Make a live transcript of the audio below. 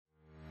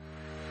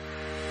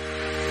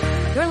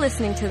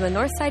listening to the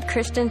Northside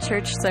Christian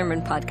Church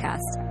Sermon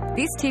Podcast.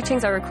 These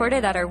teachings are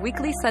recorded at our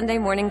weekly Sunday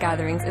morning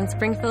gatherings in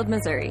Springfield,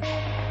 Missouri.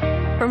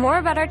 For more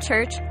about our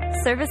church,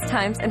 service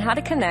times, and how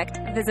to connect,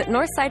 visit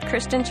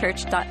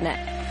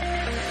northsidechristianchurch.net.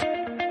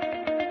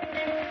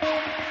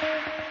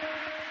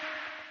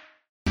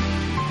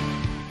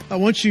 I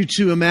want you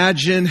to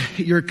imagine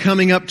you're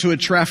coming up to a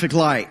traffic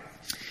light.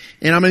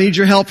 And I'm going to need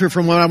your help here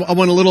from what I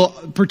want a little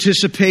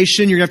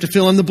participation. You're going to have to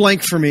fill in the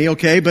blank for me,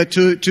 okay? But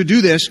to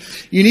do this,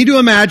 you need to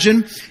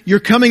imagine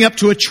you're coming up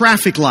to a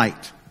traffic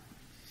light.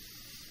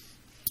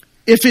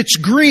 If it's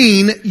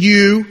green,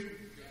 you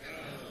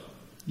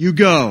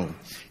go.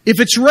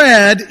 If it's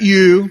red,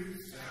 you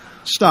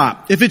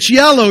stop. If it's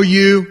yellow,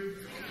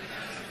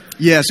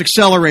 yes,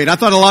 accelerate. I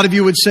thought a lot of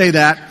you would say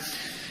that.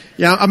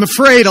 Yeah, I'm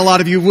afraid a lot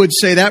of you would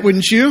say that,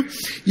 wouldn't you?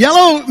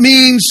 Yellow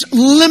means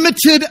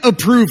limited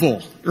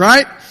approval,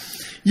 right?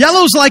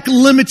 Yellow's like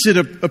limited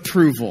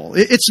approval.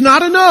 It's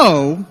not a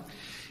no,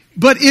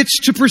 but it's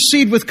to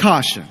proceed with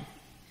caution.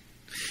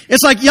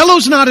 It's like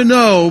yellow's not a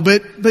no,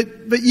 but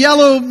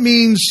yellow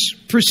means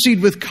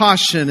proceed with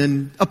caution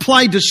and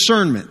apply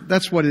discernment.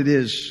 That's what it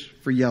is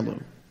for yellow.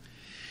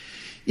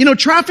 You know,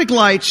 traffic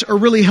lights are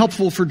really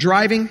helpful for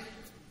driving.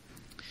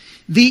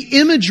 The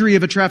imagery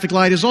of a traffic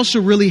light is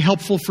also really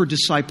helpful for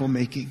disciple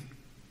making.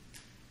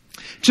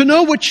 To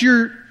know what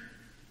you're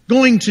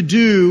going to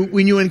do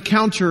when you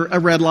encounter a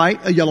red light,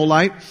 a yellow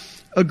light,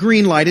 a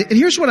green light. And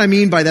here's what I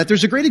mean by that.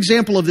 There's a great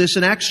example of this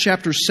in Acts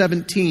chapter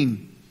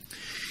 17.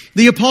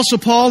 The Apostle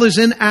Paul is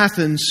in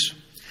Athens.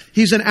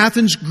 He's in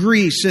Athens,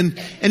 Greece, and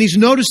he's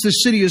noticed the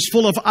city is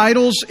full of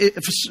idols.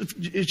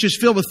 It's just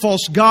filled with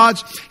false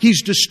gods.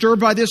 He's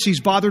disturbed by this.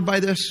 He's bothered by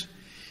this.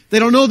 They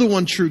don't know the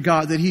one true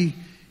God that he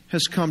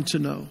has come to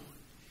know.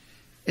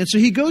 And so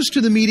he goes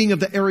to the meeting of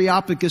the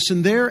Areopagus,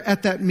 and there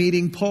at that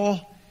meeting,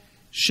 Paul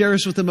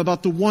shares with them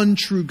about the one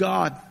true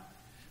God,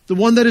 the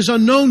one that is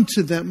unknown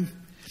to them.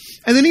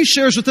 And then he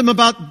shares with them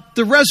about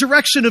the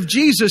resurrection of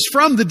Jesus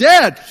from the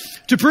dead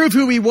to prove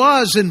who he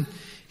was. And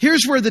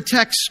here's where the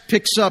text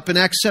picks up in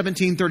Acts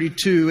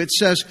 17:32. It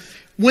says,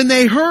 when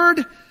they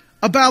heard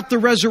about the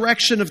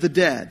resurrection of the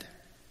dead,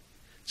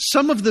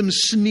 some of them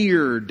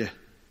sneered,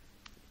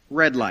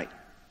 red light.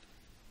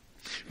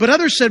 But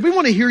others said, we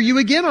want to hear you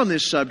again on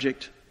this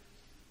subject,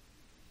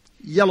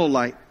 yellow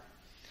light.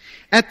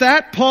 At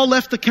that, Paul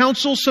left the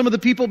council. Some of the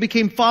people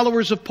became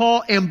followers of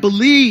Paul and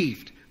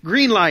believed.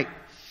 Green light.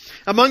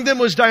 Among them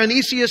was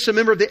Dionysius, a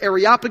member of the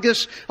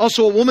Areopagus,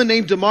 also a woman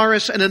named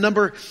Damaris, and a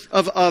number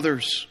of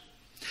others.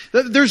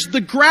 There's the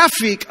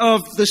graphic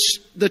of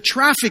the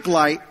traffic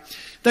light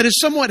that is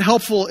somewhat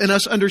helpful in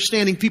us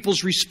understanding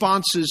people's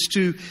responses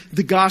to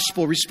the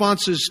gospel,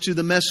 responses to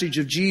the message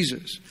of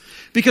Jesus.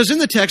 Because in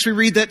the text we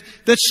read that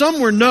some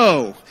were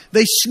no.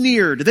 They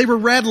sneered. They were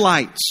red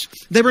lights.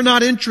 They were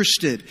not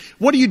interested.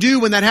 What do you do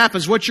when that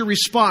happens? What's your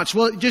response?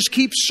 Well, just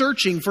keep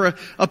searching for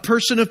a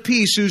person of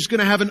peace who's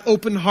going to have an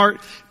open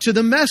heart to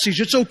the message.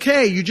 It's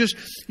okay. You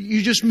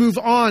just move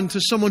on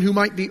to someone who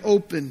might be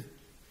open.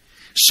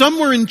 Some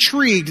were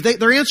intrigued.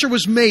 Their answer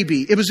was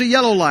maybe. It was a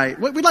yellow light.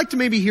 We'd like to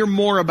maybe hear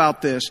more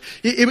about this.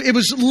 It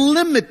was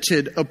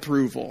limited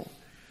approval.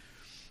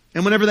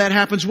 And whenever that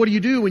happens, what do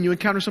you do when you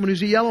encounter someone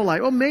who's a yellow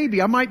light? Oh,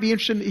 maybe. I might be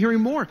interested in hearing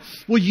more.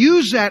 Well,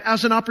 use that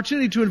as an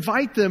opportunity to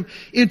invite them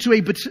into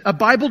a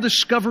Bible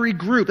discovery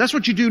group. That's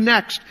what you do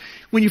next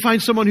when you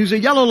find someone who's a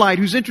yellow light,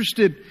 who's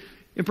interested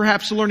in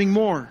perhaps learning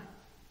more.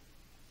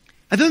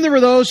 And then there were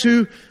those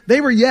who,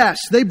 they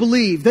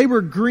believed. They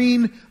were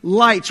green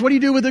lights. What do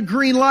you do with a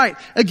green light?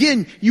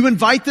 Again, you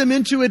invite them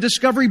into a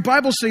discovery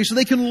Bible study so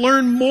they can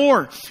learn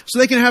more, so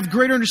they can have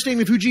greater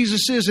understanding of who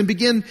Jesus is and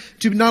begin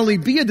to not only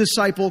be a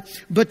disciple,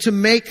 but to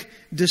make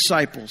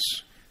disciples.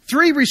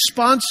 3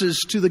 responses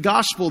to the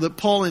gospel that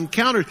Paul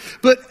encountered.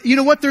 But you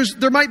know what?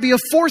 There might be a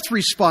 4th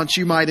response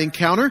you might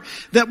encounter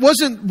that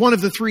wasn't one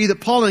of the 3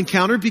 that Paul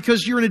encountered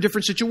because you're in a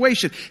different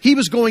situation. He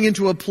was going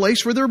into a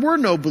place where there were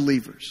no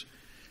believers.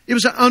 It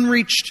was an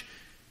unreached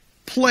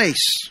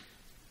place.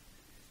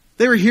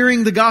 They were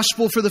hearing the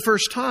gospel for the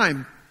first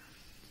time.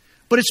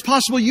 But it's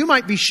possible you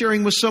might be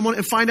sharing with someone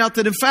and find out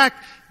that, in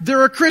fact,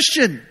 they're a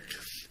Christian.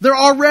 They're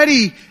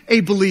already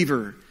a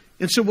believer.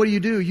 And so what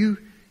do? You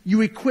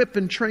equip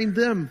and train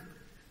them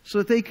so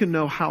that they can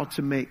know how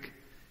to make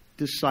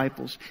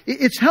disciples.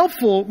 It's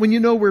helpful when you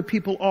know where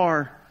people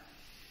are.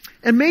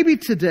 And maybe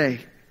today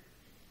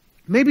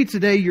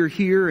you're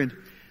here and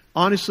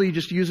honestly,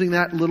 just using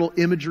that little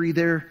imagery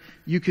there,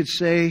 you could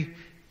say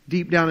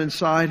deep down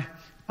inside,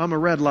 I'm a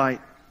red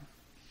light.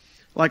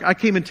 Like I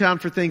came in town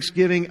for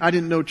Thanksgiving. I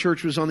didn't know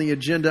church was on the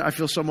agenda. I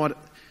feel somewhat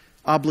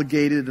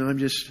obligated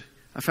and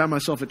I found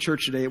myself at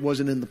church today. It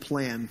wasn't in the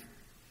plan.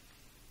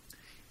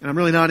 And I'm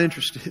really not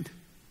interested.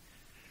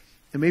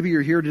 And maybe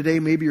you're here today.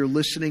 Maybe you're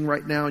listening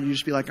right now and you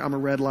just be like, I'm a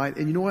red light.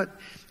 And you know what?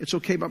 It's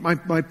okay. But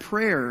my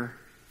prayer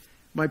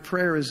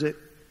is that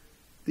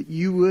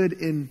you would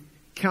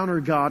encounter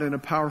God in a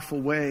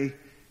powerful way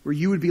where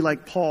you would be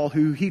like Paul,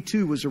 who he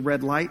too was a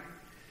red light.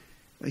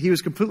 He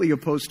was completely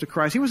opposed to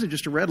Christ. He wasn't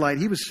just a red light.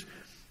 He was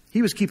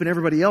he was keeping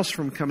everybody else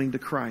from coming to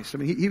Christ. I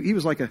mean, he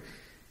was like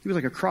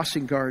a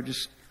crossing guard,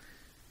 just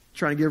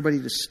trying to get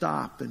everybody to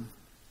stop.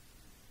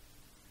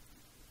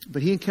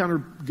 But he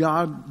encountered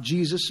God,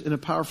 Jesus, in a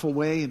powerful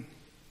way. And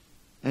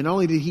not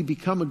only did he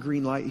become a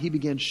green light, he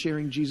began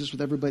sharing Jesus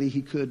with everybody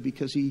he could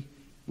because he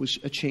was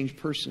a changed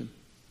person.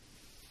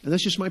 And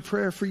that's just my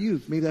prayer for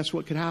you. Maybe that's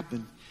what could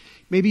happen.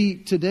 Maybe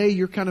today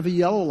you're kind of a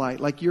yellow light,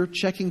 like you're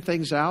checking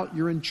things out,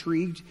 you're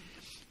intrigued.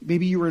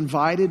 Maybe you were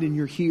invited and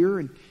you're here.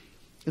 And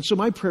so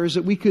my prayer is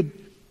that we could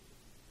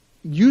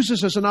use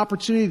this as an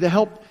opportunity to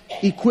help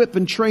equip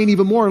and train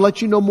even more and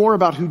let you know more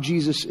about who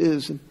Jesus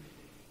is, and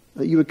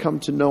that you would come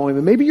to know Him.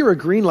 And maybe you're a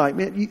green light,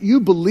 man. You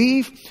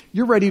believe,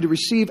 you're ready to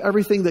receive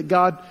everything that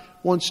God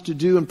wants to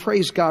do, and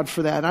praise God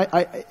for that.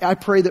 And I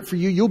pray that for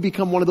you, you'll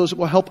become one of those that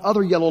will help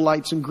other yellow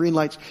lights and green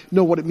lights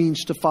know what it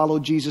means to follow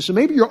Jesus. And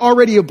maybe you're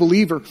already a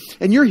believer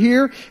and you're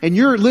here and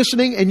you're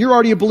listening and you're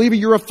already a believer,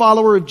 you're a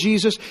follower of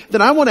Jesus.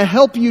 Then I want to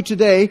help you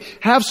today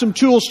have some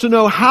tools to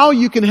know how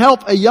you can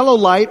help a yellow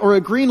light or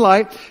a green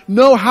light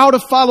know how to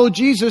follow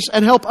Jesus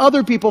and help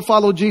other people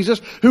follow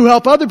Jesus who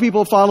help other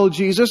people follow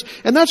Jesus.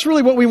 And that's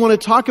really what we want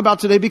to talk about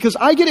today, because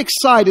I get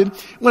excited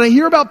when I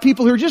hear about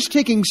people who are just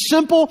taking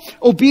simple,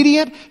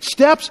 obedient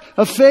steps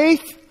of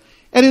faith,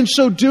 and in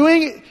so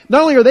doing,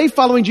 not only are they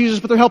following Jesus,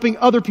 but they're helping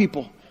other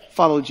people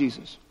follow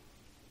Jesus.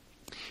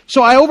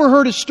 So I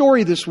overheard a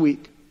story this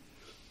week,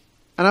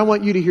 and I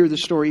want you to hear the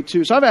story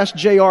too. So I've asked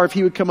JR if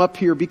he would come up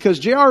here, because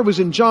JR was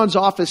in John's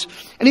office,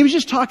 and he was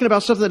just talking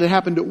about something that had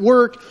happened at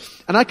work,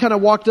 and I kind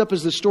of walked up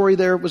as the story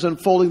there was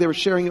unfolding. They were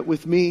sharing it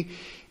with me,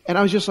 and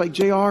I was just like,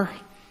 JR,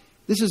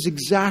 this is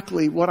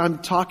exactly what I'm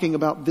talking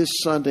about this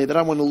Sunday that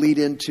I want to lead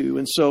into.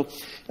 And so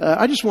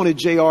I just wanted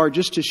JR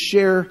just to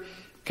share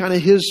kind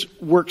of his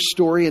work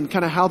story and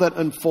kind of how that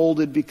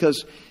unfolded,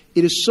 because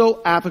it is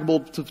so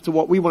applicable to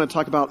what we want to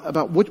talk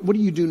about what do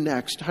you do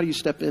next? How do you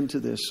step into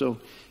this? So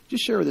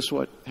just share with us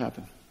what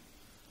happened.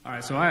 All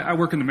right, so I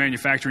work in the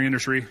manufacturing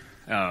industry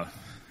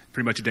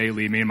pretty much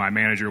daily. Me and my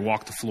manager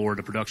walk the floor,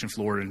 the production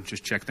floor, and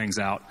just check things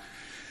out.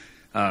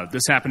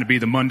 This happened to be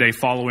the Monday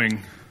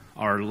following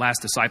our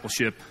last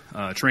discipleship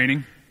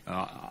training,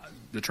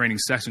 the training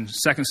second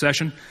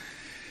session.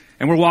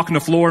 And we're walking the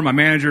floor. My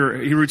manager,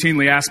 he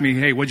routinely asked me,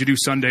 "Hey, what'd you do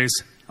Sundays?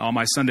 All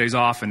my Sundays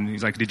off." And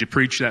he's like, "Did you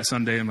preach that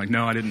Sunday?" I'm like,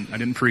 "No, I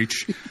didn't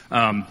preach." So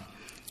I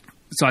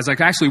was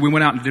like, "Actually, we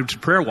went out and did some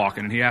prayer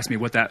walking." And he asked me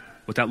what that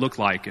looked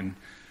like. And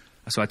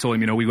so I told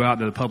him, we go out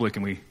to the public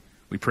and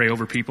we pray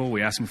over people.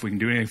 We ask them if we can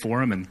do anything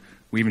for them. And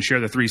we even share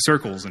the 3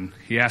 circles. And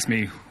he asked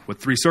me what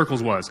 3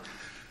 circles was.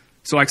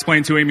 So I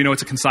explained to him,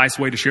 it's a concise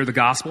way to share the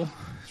gospel.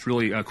 It's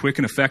really quick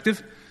and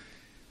effective.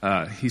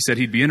 He said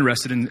he'd be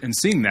interested in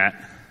seeing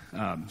that.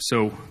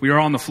 So we are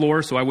on the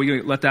floor, so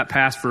we let that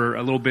pass for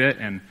a little bit.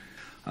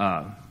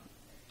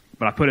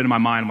 But I put it in my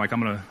mind, I'm like,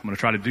 I'm gonna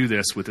try to do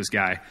this with this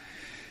guy.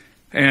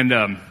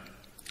 And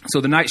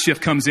so the night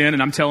shift comes in,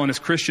 and I'm telling this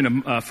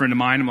Christian friend of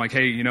mine, I'm like,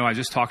 "Hey, I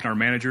just talked to our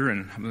manager,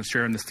 and I'm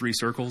sharing this 3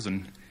 circles."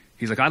 And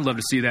he's like, "I'd love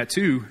to see that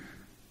too.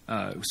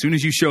 As soon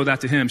as you show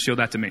that to him, show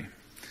that to me."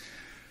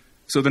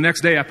 So the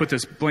next day I put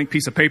this blank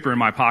piece of paper in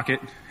my pocket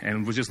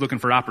and was just looking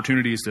for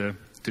opportunities to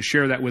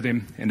share that with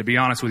him. And to be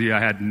honest with you, I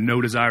had no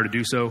desire to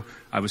do so.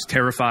 I was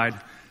terrified.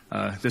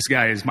 This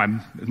guy is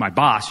my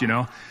boss,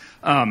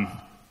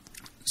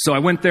 So I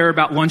went there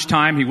about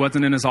lunchtime. He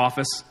wasn't in his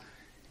office.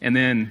 And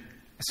then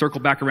I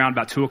circled back around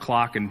about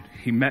 2:00, and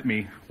he met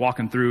me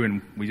walking through,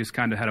 and we just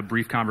kind of had a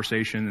brief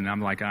conversation. And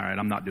I'm like, "All right,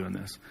 I'm not doing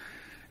this."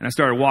 And I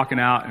started walking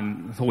out,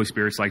 and the Holy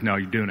Spirit's like, "No,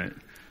 you're doing it."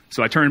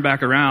 So I turned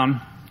back around,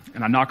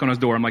 and I knock on his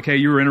door. I'm like, "Hey,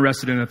 you were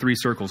interested in the 3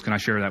 circles. Can I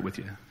share that with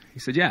you?" He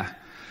said, "Yeah."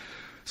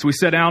 So we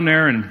sat down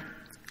there, and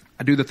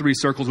I do the 3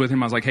 circles with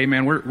him. I was like, "Hey,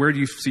 man, where do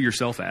you see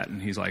yourself at?"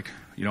 And he's like,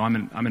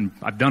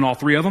 I've done all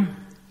 3 of them,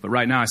 but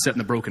right now I sit in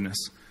the brokenness.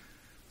 I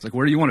was like,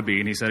 "Where do you want to be?"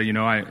 And he said,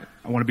 I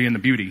want to be in the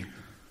beauty.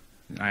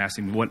 And I asked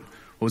him what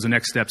was the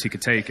next steps he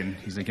could take. And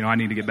he's like, I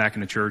need to get back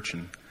into church.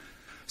 And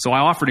so I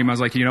offered him, I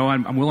was like,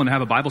 I'm willing to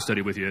have a Bible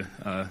study with you.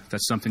 If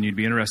that's something you'd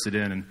be interested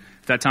in. And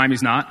at that time,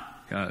 he's not.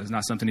 It's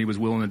not something he was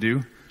willing to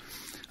do.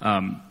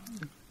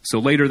 So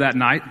later that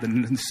night,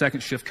 the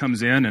second shift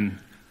comes in, and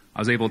I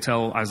was able to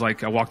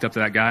I walked up to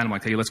that guy, and I'm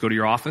like, "Hey, let's go to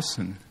your office."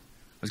 And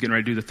I was getting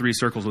ready to do the 3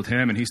 circles with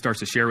him, and he starts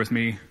to share with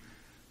me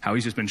how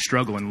he's just been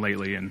struggling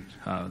lately and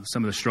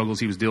some of the struggles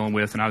he was dealing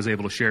with. And I was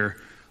able to share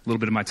a little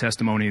bit of my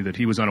testimony that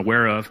he was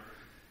unaware of.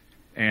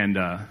 And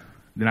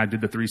then I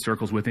did the 3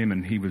 circles with him,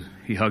 and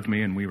he hugged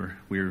me, and we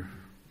were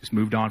just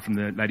moved on from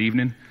that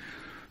evening.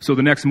 So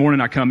the next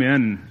morning I come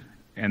in,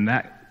 and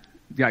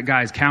that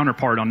guy's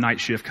counterpart on night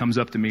shift comes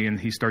up to me, and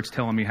he starts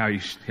telling me how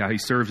he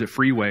serves at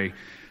Freeway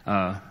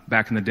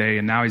back in the day,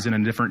 and now he's in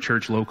a different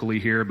church locally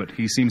here, but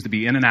he seems to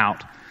be in and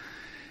out.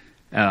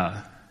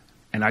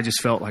 And I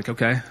just felt like,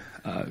 okay,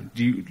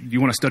 do you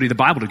want to study the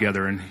Bible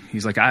together? And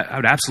he's like, I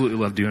would absolutely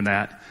love doing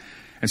that.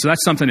 And so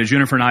that's something that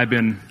Jennifer and I have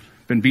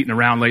been beating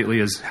around lately,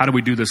 is how do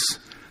we do this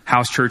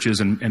house churches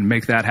and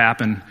make that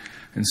happen?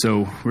 And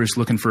so we're just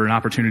looking for an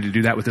opportunity to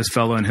do that with this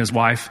fellow and his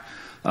wife.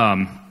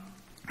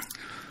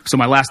 So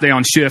my last day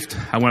on shift,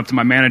 I went up to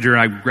my manager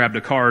and I grabbed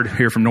a card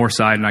here from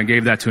Northside and I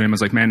gave that to him. I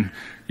was like, man,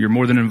 you're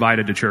more than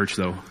invited to church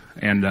though.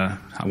 And I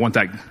want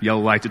that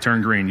yellow light to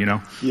turn green, you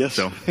know? Yes.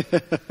 So.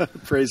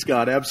 Praise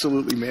God.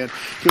 Absolutely, man.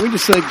 Can we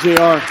just thank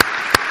JR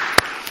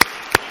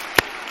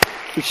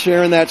for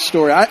sharing that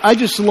story? I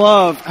just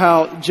love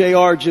how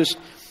JR just,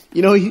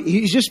 you know,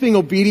 he's just being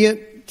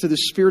obedient to the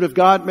Spirit of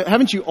God.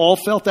 Haven't you all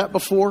felt that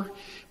before?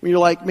 When you're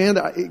like,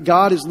 man,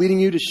 God is leading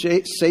you to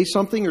say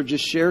something or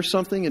just share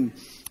something, and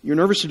you're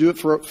nervous to do it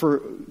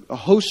for a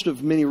host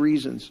of many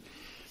reasons.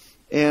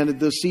 And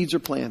the seeds are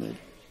planted.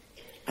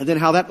 And then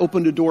how that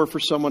opened a door for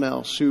someone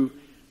else who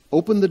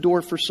opened the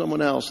door for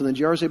someone else. And then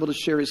JR is able to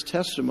share his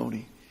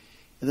testimony.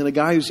 And then a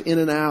guy who's in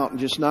and out and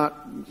just not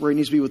where he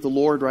needs to be with the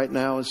Lord right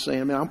now is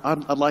saying, man,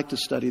 I'd like to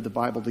study the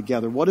Bible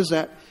together. What does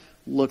that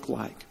look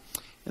like?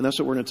 And that's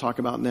what we're going to talk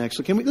about next.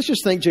 So let's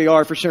just thank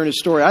JR for sharing his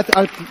story.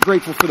 I'm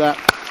grateful for that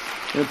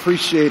and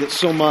appreciate it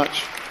so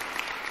much.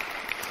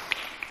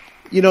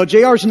 You know,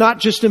 JR's not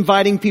just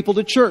inviting people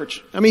to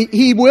church. I mean,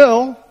 he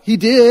will. He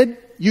did.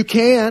 You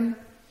can.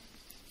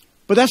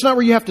 But that's not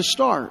where you have to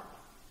start.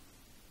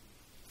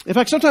 In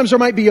fact, sometimes there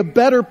might be a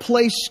better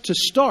place to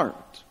start.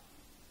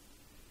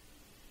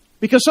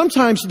 Because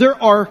sometimes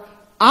there are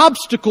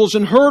obstacles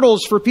and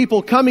hurdles for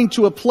people coming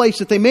to a place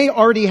that they may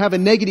already have a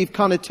negative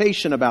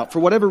connotation about for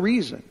whatever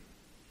reason.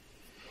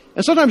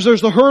 And sometimes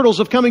there's the hurdles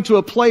of coming to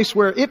a place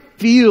where it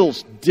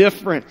feels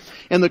different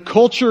and the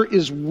culture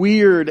is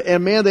weird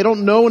and man, they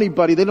don't know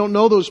anybody. They don't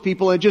know those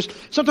people. And just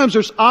sometimes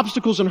there's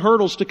obstacles and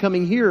hurdles to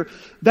coming here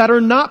that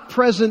are not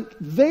present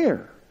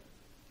there.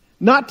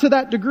 Not to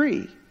that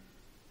degree.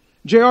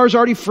 JR is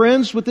already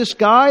friends with this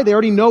guy. They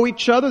already know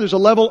each other. There's a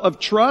level of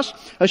trust,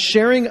 a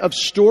sharing of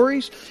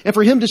stories. And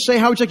for him to say,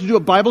 how would you like to do a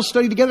Bible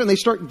study together? And they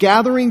start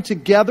gathering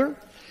together.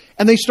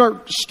 And they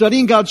start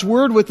studying God's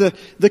Word with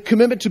the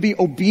commitment to be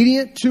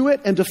obedient to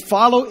it and to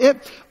follow it.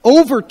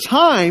 Over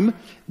time,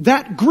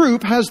 that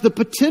group has the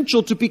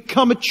potential to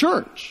become a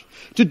church.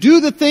 To do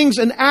the things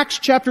in Acts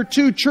chapter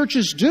 2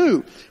 churches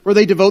do, where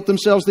they devote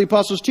themselves to the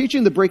apostles'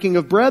 teaching, the breaking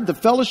of bread, the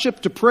fellowship,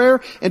 to prayer,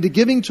 and to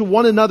giving to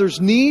one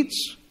another's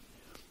needs.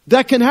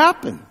 That can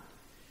happen.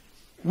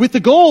 With the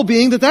goal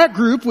being that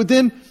group would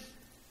then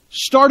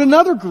start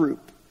another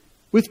group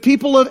with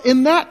people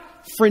in that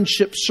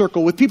friendship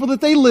circle, with people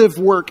that they live,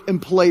 work,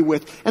 and play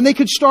with. And they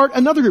could start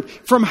another group.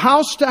 From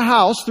house to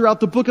house throughout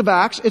the book of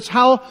Acts, it's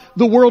how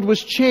the world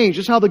was changed.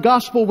 It's how the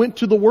gospel went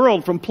to the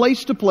world, from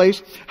place to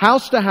place,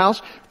 house to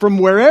house, from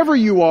wherever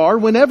you are,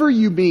 whenever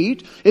you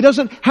meet. It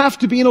doesn't have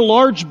to be in a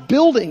large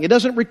building. It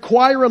doesn't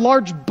require a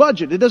large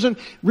budget. It doesn't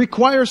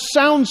require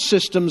sound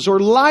systems or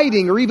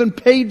lighting or even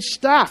paid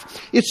staff.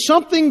 It's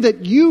something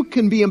that you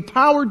can be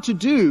empowered to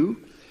do,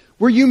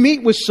 where you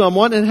meet with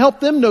someone and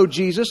help them know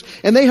Jesus,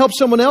 and they help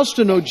someone else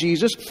to know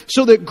Jesus,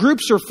 so that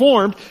groups are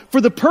formed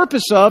for the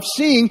purpose of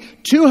seeing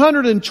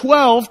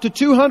 212 to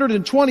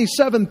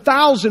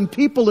 227,000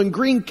 people in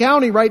Greene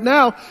County right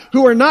now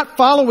who are not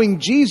following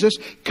Jesus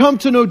come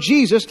to know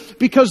Jesus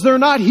because they're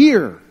not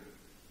here.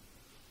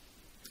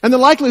 And the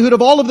likelihood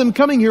of all of them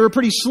coming here are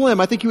pretty slim.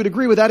 I think you would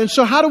agree with that. And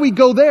so how do we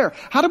go there?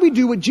 How do we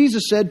do what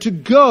Jesus said, to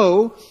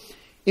go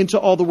into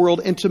all the world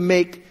and to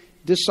make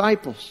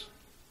disciples?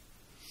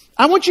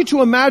 I want you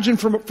to imagine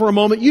for a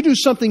moment you do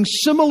something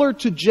similar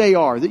to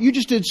JR, that you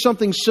just did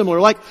something similar.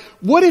 Like,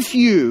 what if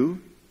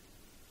you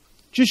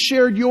just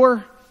shared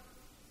your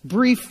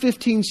brief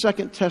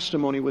 15-second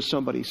testimony with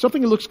somebody?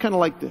 Something that looks kind of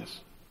like this.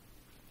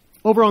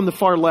 Over on the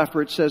far left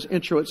where it says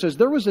intro, it says,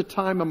 there was a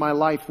time in my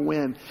life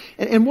when.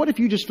 And what if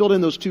you just filled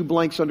in those two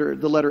blanks under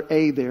the letter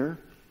A there,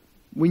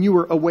 when you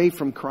were away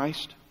from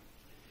Christ?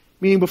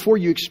 Meaning before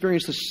you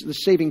experienced the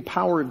saving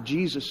power of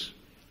Jesus,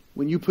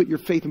 when you put your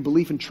faith and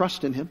belief and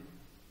trust in Him.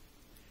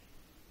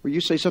 Where you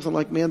say something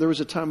like, man, there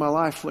was a time in my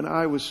life when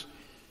I was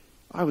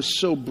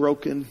so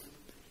broken,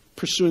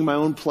 pursuing my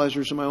own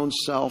pleasures and my own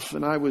self,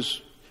 and I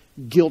was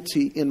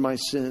guilty in my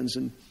sins,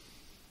 and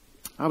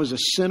I was a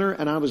sinner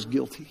and I was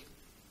guilty.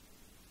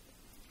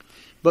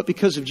 But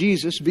because of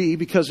Jesus,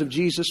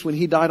 when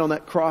He died on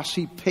that cross,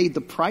 He paid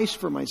the price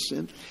for my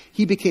sin.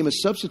 He became a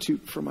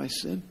substitute for my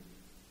sin.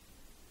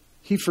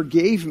 He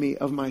forgave me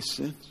of my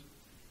sins.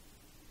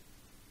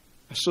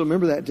 I still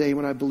remember that day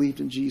when I believed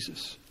in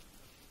Jesus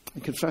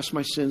and confessed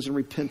my sins and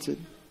repented.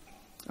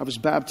 I was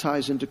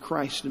baptized into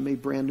Christ and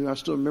made brand new. I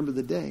still remember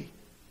the day.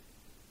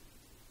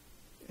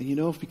 And you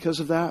know, because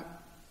of that,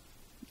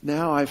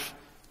 now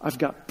I've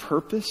got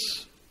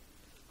purpose.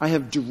 I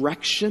have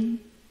direction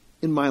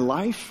in my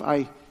life.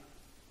 I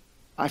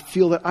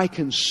feel that I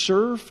can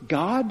serve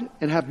God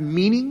and have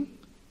meaning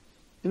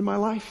in my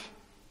life.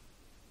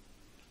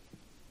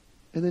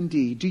 And then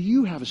D, do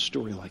you have a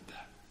story like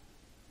that?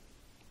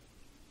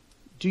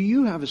 Do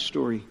you have a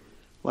story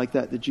like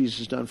that Jesus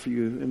has done for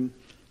you? And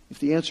if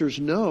the answer is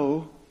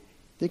no,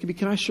 then it could be,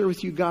 can I share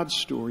with you God's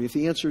story? If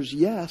the answer is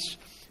yes,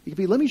 it could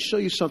be, let me show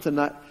you something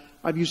that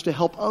I've used to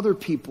help other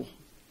people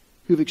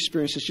who've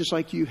experienced this just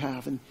like you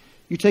have. And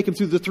You take them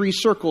through the 3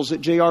 circles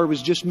that JR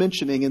was just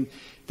mentioning. And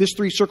this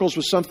 3 circles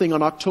was something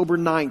on October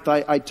 9th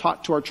I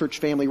taught to our church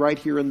family right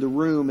here in the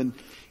room. And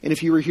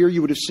if you were here, you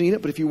would have seen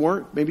it. But if you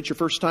weren't, maybe it's your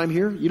first time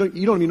here, you don't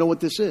even know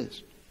what this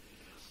is.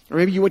 Or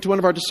maybe you went to one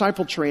of our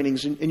disciple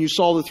trainings and you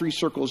saw the 3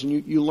 circles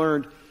and you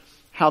learned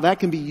how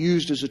that can be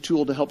used as a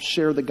tool to help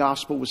share the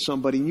gospel with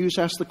somebody. And you just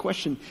asked the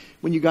question,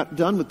 when you got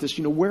done with this,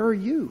 where are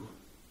you?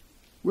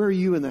 Where are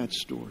you in that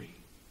story?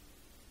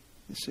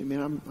 They say,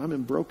 man, I'm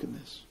in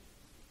brokenness.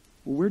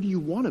 Well, where do you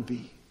want to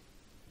be?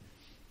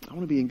 I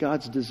want to be in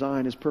God's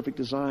design, His perfect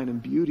design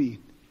and beauty.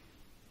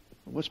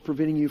 What's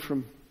preventing you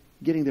from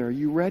getting there? Are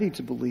you ready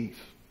to believe?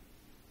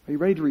 Are you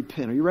ready to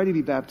repent? Are you ready to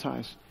be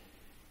baptized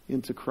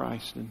into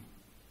Christ? And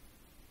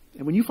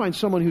when you find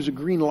someone who's a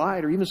green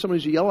light or even someone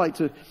who's a yellow light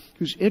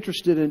who's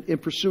interested in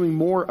pursuing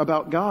more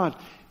about God,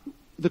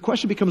 the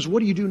question becomes,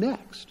 what do you do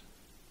next?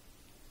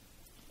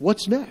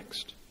 What's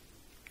next?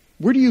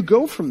 Where do you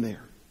go from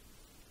there?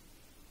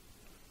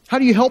 How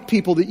do you help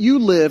people that you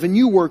live and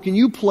you work and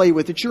you play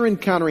with, that you're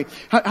encountering?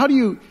 How do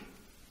you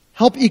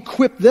help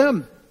equip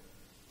them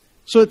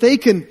so that they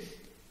can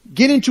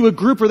get into a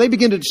group where they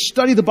begin to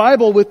study the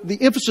Bible with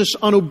the emphasis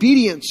on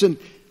obedience and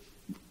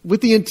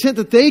with the intent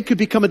that they could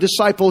become a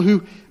disciple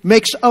who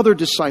makes other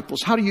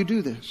disciples? How do you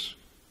do this?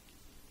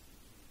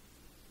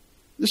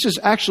 This is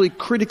actually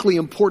critically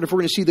important if we're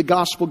going to see the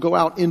gospel go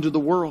out into the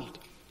world.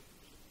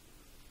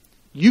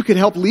 You could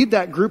help lead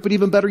that group, but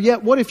even better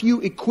yet, what if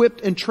you equipped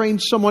and trained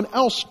someone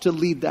else to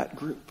lead that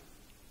group?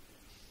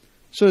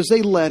 So as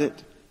they led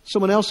it,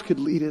 someone else could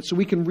lead it so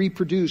we can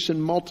reproduce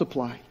and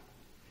multiply.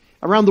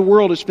 Around the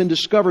world, it's been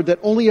discovered that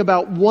only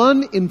about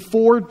 1 in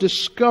 4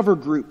 Discover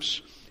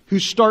groups who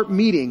start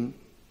meeting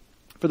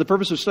for the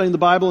purpose of studying the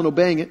Bible and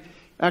obeying it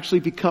actually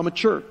become a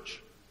church.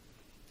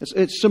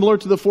 It's similar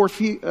to the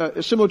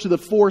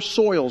 4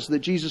 soils that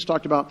Jesus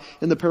talked about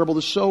in the parable of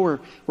the sower,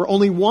 where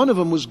only one of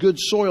them was good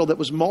soil that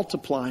was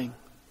multiplying.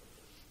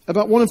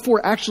 About 1 in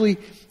 4 actually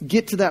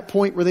get to that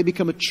point where they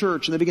become a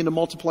church and they begin to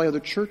multiply other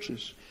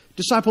churches.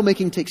 Disciple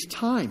making takes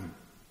time.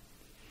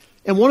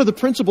 And one of the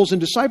principles in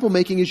disciple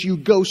making is you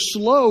go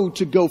slow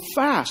to go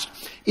fast.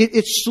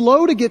 It's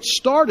slow to get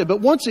started,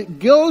 but once it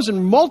goes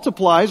and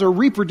multiplies, or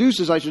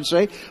reproduces, I should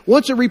say,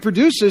 once it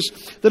reproduces,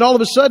 then all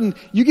of a sudden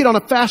you get on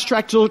a fast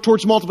track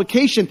towards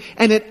multiplication,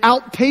 and it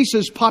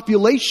outpaces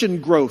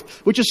population growth,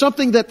 which is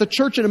something that the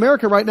church in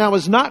America right now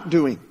is not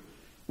doing.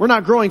 We're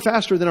not growing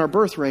faster than our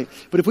birth rate,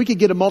 but if we could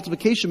get a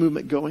multiplication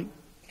movement going,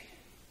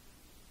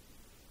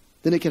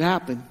 then it can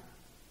happen.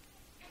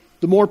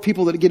 The more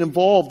people that get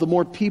involved, the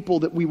more people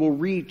that we will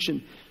reach.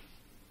 And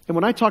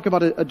when I talk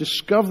about a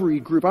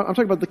discovery group, I'm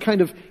talking about the kind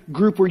of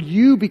group where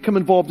you become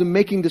involved in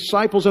making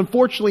disciples.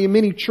 Unfortunately, in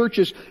many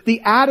churches,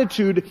 the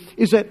attitude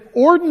is that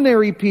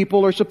ordinary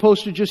people are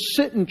supposed to just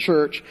sit in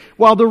church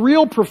while the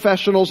real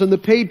professionals and the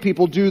paid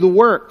people do the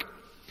work.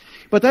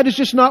 But that is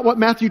just not what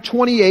Matthew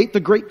 28,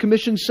 the Great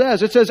Commission,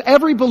 says. It says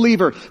every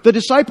believer, the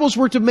disciples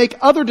were to make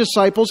other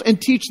disciples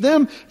and teach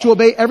them to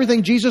obey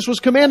everything Jesus was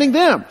commanding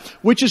them,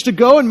 which is to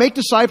go and make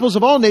disciples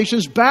of all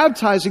nations,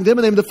 baptizing them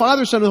in the name of the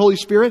Father, Son, and the Holy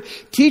Spirit,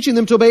 teaching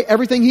them to obey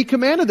everything He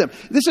commanded them.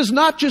 This is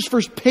not just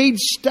for paid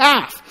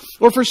staff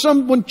or for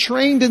someone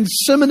trained in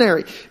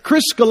seminary.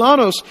 Chris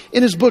Skalanos,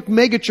 in his book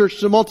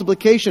Megachurches and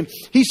Multiplication,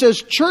 he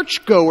says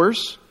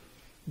churchgoers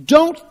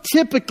don't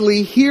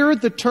typically hear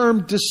the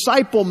term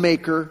disciple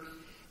maker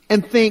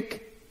and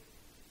think,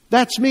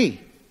 that's me.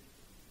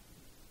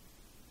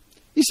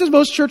 He says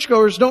most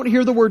churchgoers don't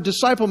hear the word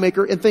disciple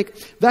maker and think,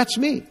 that's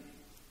me.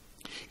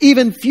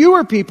 Even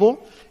fewer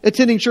people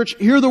attending church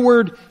hear the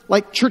word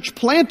like church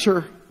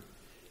planter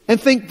and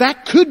think,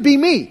 that could be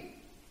me.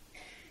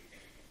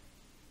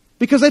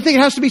 Because they think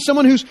it has to be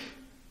someone who's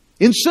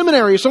in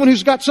seminary, or someone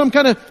who's got some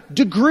kind of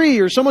degree,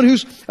 or someone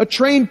who's a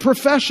trained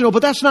professional,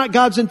 but that's not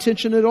God's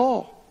intention at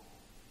all.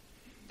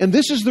 And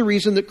this is the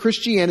reason that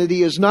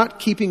Christianity is not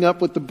keeping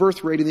up with the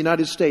birth rate in the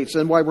United States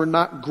and why we're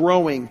not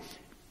growing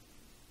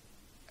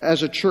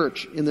as a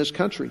church in this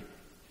country.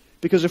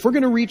 Because if we're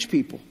going to reach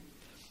people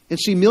and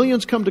see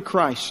millions come to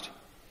Christ,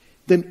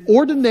 then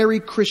ordinary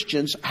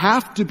Christians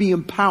have to be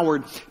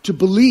empowered to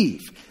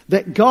believe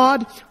that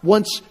God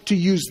wants to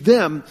use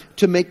them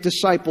to make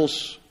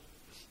disciples.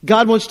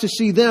 God wants to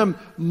see them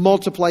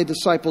multiply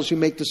disciples who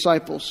make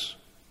disciples.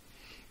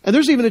 And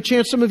there's even a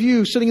chance some of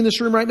you sitting in this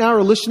room right now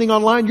or listening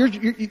online,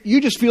 you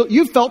just feel,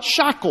 you felt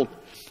shackled.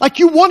 Like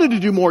you wanted to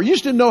do more. You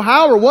just didn't know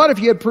how or what. If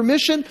you had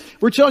permission,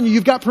 we're telling you,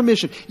 you've got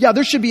permission. Yeah,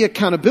 there should be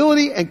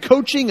accountability and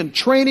coaching and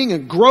training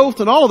and growth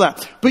and all of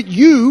that. But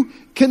you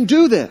can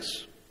do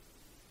this.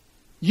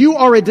 You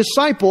are a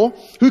disciple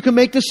who can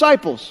make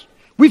disciples.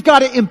 We've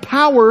got to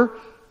empower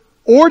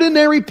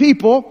ordinary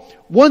people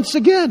once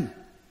again.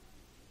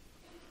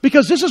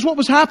 Because this is what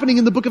was happening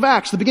in the book of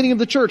Acts, the beginning of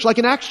the church, like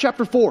in Acts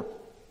chapter 4.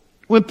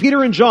 When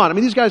Peter and John,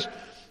 these guys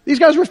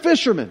were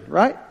fishermen,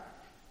 right?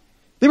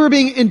 They were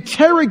being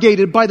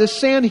interrogated by the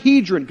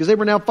Sanhedrin because they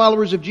were now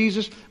followers of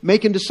Jesus,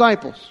 making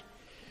disciples.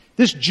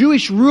 This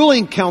Jewish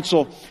ruling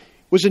council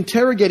was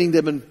interrogating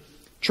them and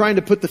trying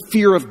to put the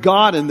fear of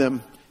God in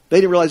them They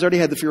didn't realize they already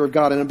had the fear of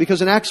God in them.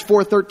 Because in Acts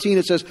 4:13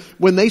 it says,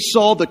 when they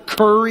saw the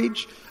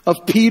courage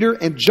of Peter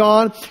and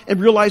John and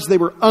realized they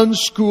were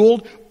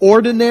unschooled,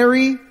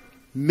 ordinary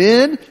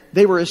men,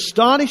 they were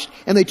astonished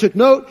and they took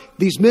note,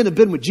 these men have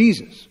been with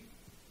Jesus.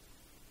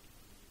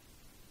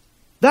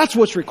 That's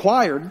what's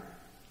required.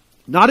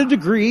 Not a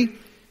degree,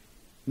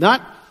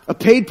 not a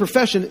paid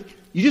profession.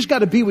 You just got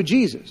to be with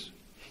Jesus.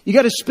 You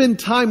got to spend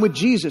time with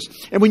Jesus.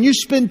 And when you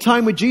spend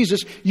time with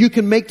Jesus, you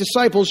can make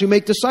disciples who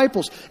make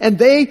disciples. And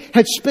they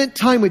had spent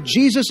time with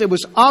Jesus. It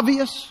was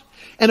obvious.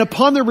 And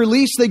upon their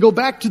release, they go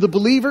back to the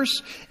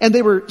believers and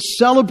they were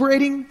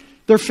celebrating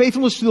their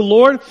faithfulness to the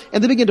Lord.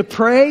 And they began to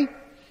pray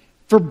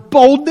for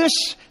boldness,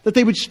 that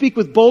they would speak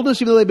with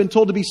boldness, even though they'd been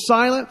told to be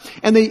silent.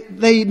 And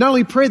they not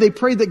only prayed, they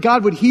prayed that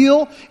God would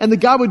heal and that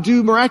God would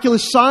do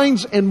miraculous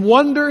signs and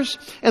wonders.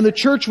 And the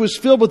church was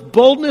filled with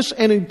boldness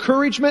and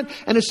encouragement.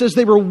 And it says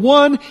they were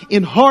one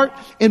in heart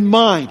and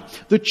mind.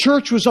 The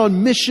church was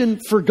on mission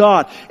for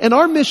God. And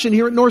our mission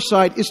here at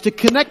Northside is to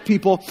connect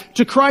people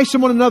to Christ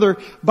and one another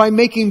by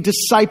making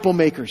disciple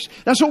makers.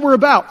 That's what we're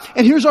about.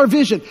 And here's our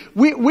vision.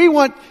 We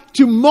want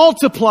to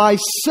multiply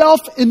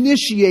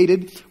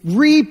self-initiated,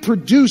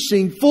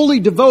 reproducing, fully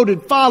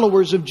devoted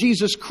followers of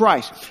Jesus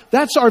Christ.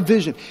 That's our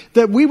vision.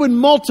 That we would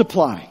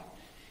multiply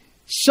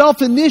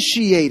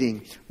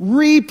self-initiating,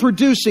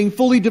 reproducing,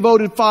 fully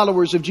devoted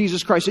followers of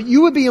Jesus Christ. That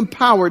you would be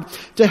empowered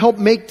to help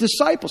make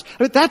disciples.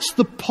 I mean, that's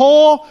the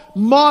Paul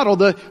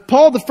model.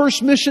 Paul, the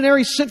first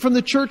missionary sent from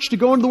the church to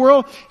go into the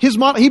world, his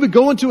model, he would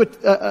go into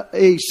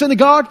a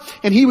synagogue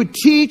and he would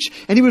teach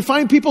and he would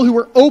find people who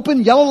were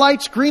open, yellow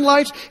lights, green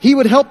lights. He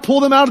would help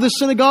pull them out of the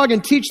synagogue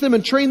and teach them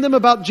and train them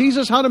about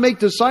Jesus, how to make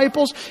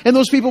disciples. And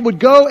those people would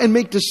go and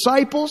make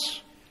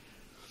disciples.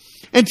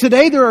 And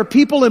today there are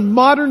people in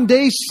modern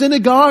day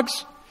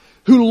synagogues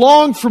who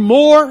long for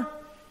more.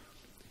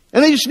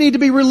 And they just need to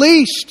be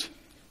released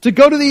to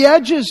go to the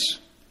edges.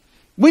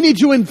 We need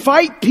to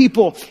invite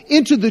people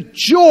into the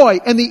joy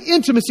and the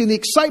intimacy and the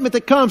excitement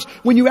that comes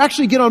when you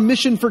actually get on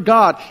mission for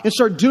God and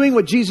start doing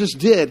what Jesus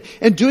did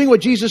and doing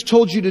what Jesus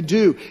told you to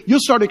do.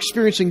 You'll start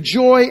experiencing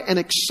joy and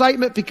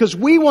excitement because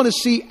we want to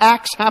see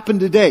Acts happen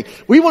today.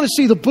 We want to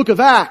see the book of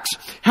Acts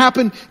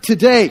happen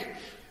today.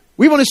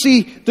 We want to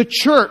see the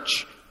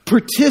church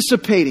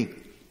participating.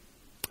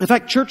 In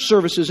fact, church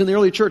services in the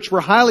early church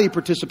were highly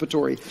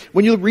participatory.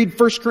 When you read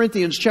 1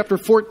 Corinthians chapter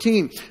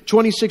 14,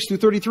 26 through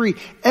 33,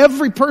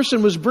 every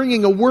person was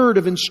bringing a word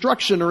of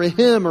instruction or a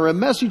hymn or a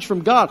message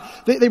from God.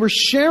 They were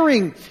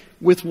sharing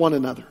with one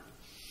another.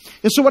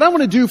 And so what I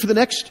want to do for the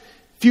next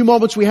few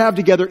moments we have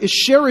together is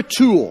share a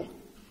tool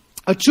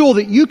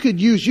that you could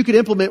use, you could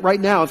implement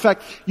right now. In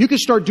fact, you could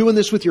start doing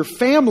this with your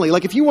family.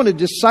 Like if you want to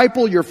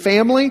disciple your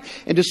family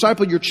and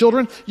disciple your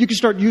children, you can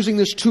start using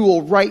this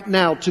tool right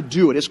now to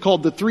do it. It's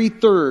called the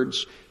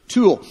 3/3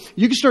 tool.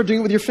 You can start doing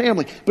it with your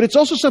family. But it's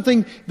also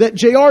something that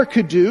JR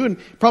could do and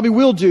probably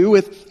will do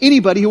with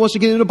anybody who wants to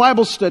get into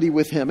Bible study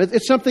with him.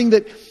 It's something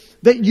that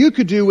you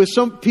could do with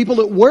some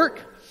people at work,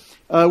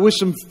 with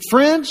some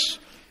friends,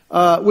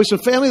 with some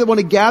family that want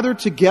to gather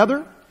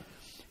together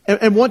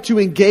and want to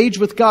engage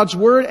with God's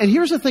Word. And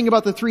here's the thing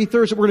about the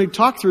 3/3 that we're going to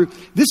talk through.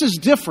 This is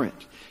different.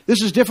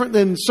 This is different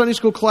than Sunday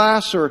school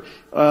class or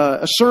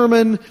a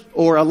sermon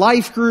or a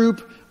life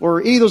group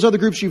or any of those other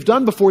groups you've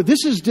done before.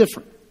 This is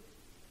different.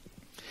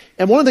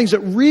 And one of the things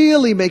that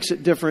really makes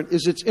it different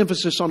is its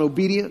emphasis on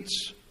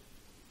obedience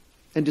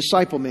and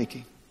disciple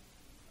making.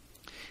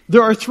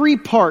 There are 3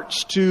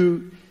 parts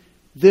to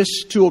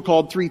this tool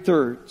called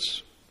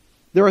 3/3.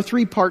 There are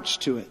 3 parts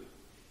to it,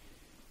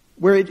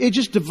 where it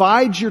just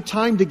divides your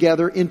time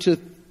together into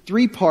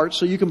 3 parts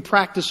so you can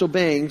practice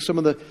obeying some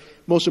of the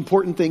most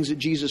important things that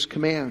Jesus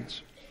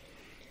commands.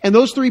 And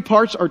those 3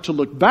 parts are to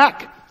look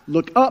back,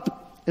 look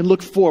up, and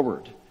look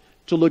forward.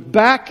 To look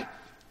back,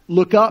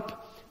 look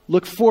up,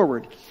 look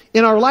forward.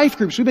 In our life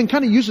groups, we've been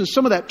kind of using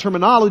some of that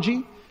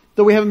terminology,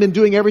 though we haven't been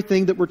doing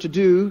everything that we're to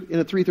do in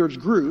a 3/3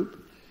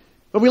 group.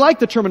 But we like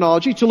the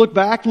terminology to look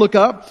back, look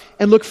up,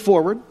 and look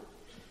forward.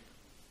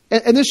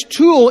 And this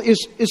tool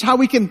is how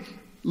we can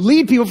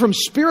lead people from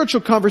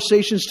spiritual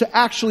conversations to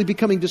actually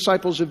becoming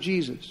disciples of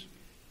Jesus.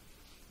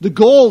 The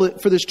goal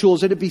for this tool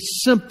is that it be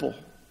simple,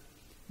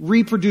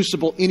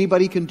 reproducible.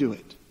 Anybody can do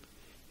it.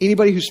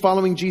 Anybody who's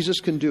following Jesus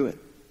can do it.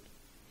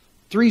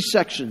 3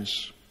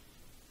 sections,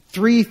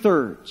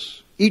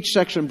 3/3. Each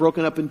section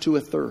broken up into a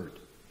third.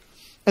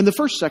 And the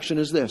first section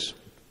is this.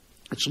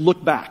 It's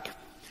look back.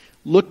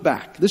 Look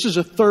back. This is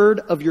a third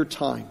of your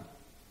time.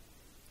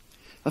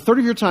 A third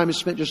of your time is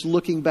spent just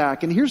looking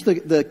back. And here's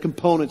the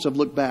components of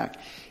look back.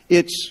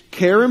 It's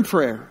care and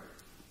prayer.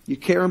 You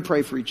care and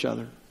pray for each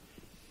other.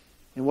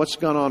 And what's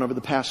gone on over the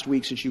past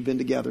week since you've been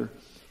together.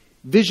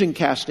 Vision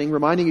casting,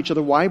 reminding each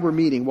other why we're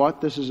meeting, what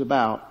this is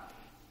about.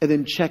 And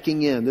then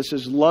checking in. This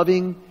is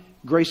loving,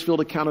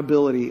 grace-filled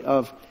accountability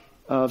of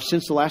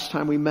since the last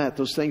time we met,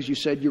 those things you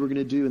said you were going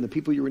to do and the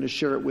people you were going to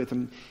share it with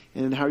and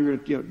how you're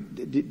going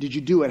to, did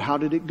you do it? How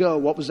did it go?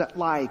 What was that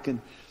like? And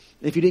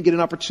If you didn't get an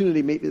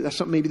opportunity, maybe that's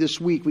something maybe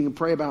this week we can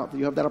pray about, that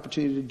you have that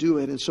opportunity to do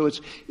it. And so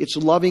it's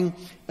loving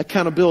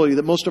accountability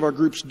that most of our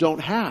groups don't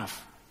have.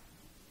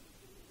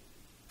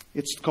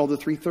 It's called the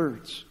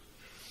 3/3.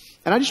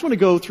 And I just want to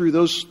go through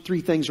those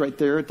three things right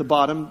there at the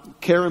bottom: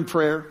 care and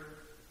prayer,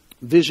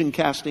 vision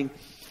casting,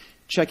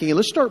 checking in.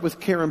 Let's start with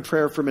care and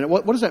prayer for a minute.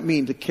 What does that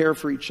mean, to care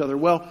for each other?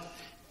 Well,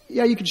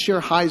 yeah, you can share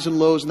highs and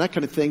lows and that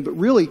kind of thing, but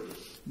really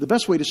the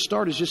best way to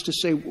start is just to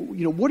say,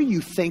 what are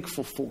you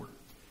thankful for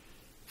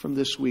from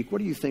this week?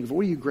 What are you thankful for?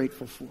 What are you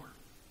grateful for?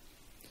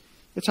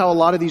 That's how a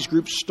lot of these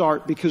groups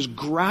start, because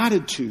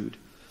gratitude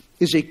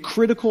is a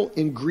critical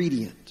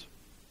ingredient.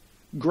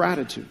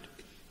 Gratitude.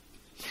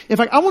 In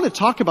fact, I want to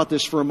talk about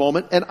this for a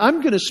moment, and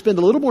I'm going to spend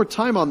a little more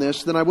time on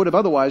this than I would have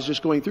otherwise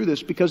just going through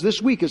this, because this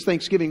week is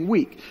Thanksgiving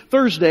week.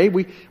 Thursday,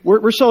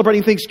 we're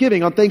celebrating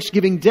Thanksgiving on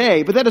Thanksgiving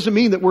Day, but that doesn't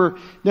mean that we're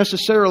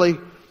necessarily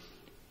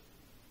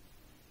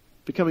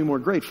becoming more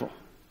grateful.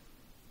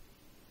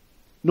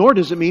 Nor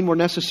does it mean we're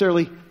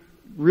necessarily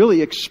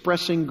really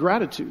expressing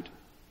gratitude.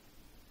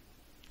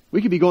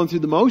 We could be going through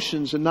the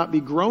motions and not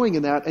be growing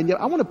in that, and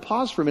yet I want to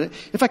pause for a minute.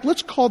 In fact,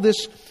 let's call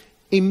this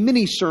a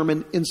mini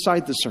sermon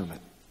inside the sermon.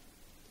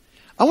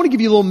 I want to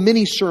give you a little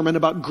mini sermon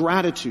about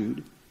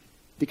gratitude,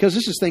 because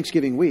this is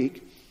Thanksgiving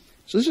week.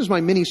 So this is my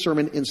mini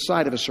sermon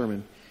inside of a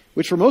sermon,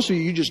 which for most of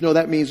you just know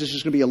that means this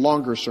is going to be a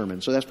longer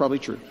sermon. So that's probably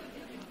true.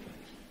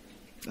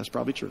 That's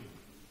probably true.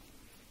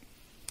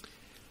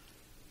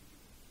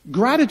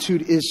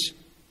 Gratitude is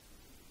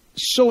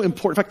so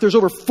important. In fact, there's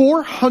over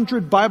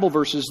 400 Bible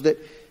verses that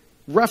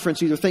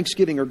reference either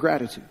thanksgiving or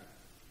gratitude.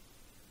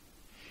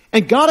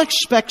 And God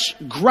expects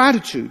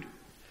gratitude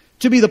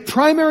to be the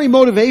primary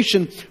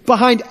motivation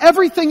behind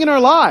everything in our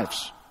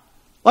lives.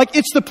 Like,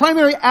 it's the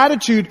primary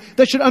attitude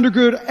that should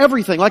undergird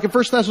everything. Like in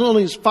 1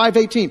 Thessalonians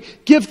 5:18,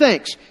 give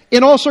thanks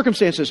in all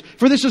circumstances,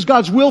 for this is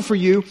God's will for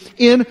you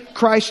in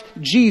Christ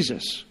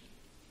Jesus.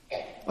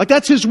 Like,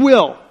 that's His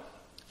will,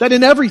 that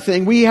in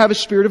everything we have a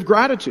spirit of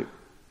gratitude.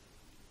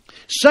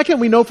 Second,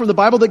 we know from the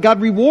Bible that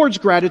God rewards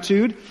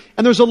gratitude,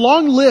 and there's a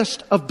long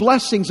list of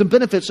blessings and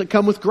benefits that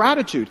come with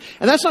gratitude.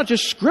 And that's not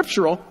just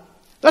scriptural.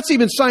 That's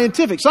even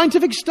scientific.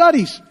 Scientific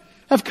studies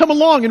have come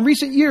along in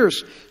recent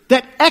years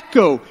that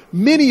echo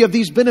many of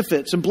these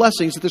benefits and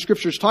blessings that the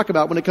scriptures talk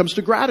about when it comes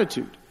to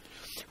gratitude.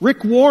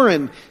 Rick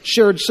Warren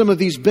shared some of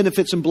these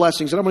benefits and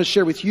blessings that I'm going to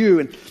share with you.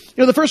 And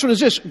the first one is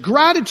this: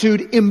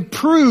 gratitude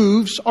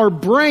improves our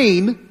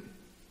brain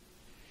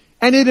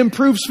and it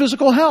improves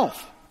physical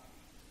health.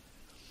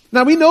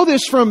 Now, we know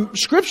this from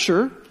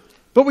scripture,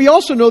 but we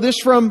also know this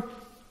from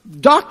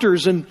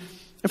doctors and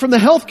from the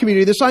health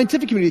community, the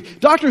scientific community.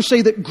 Doctors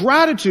say that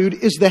gratitude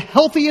is the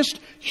healthiest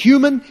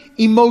human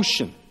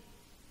emotion.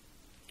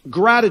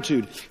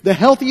 Gratitude, the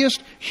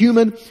healthiest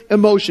human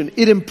emotion.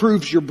 It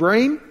improves your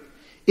brain.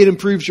 It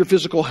improves your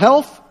physical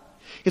health.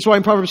 It's why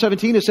in Proverbs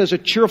 17 it says a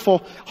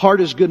cheerful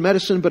heart is good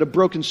medicine, but a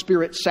broken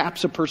spirit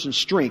saps a person's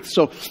strength.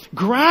 So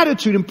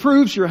gratitude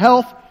improves your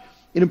health.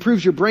 It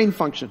improves your brain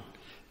function.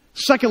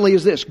 Secondly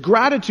is this: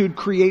 gratitude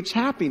creates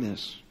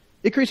happiness.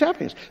 It creates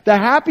happiness. The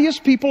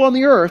happiest people on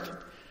the earth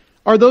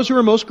are those who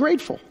are most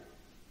grateful.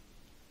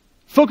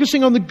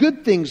 Focusing on the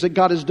good things that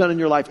God has done in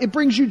your life. It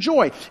brings you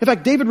joy. In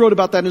fact, David wrote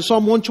about that in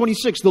Psalm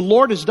 126. The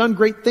Lord has done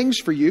great things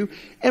for you,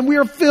 and we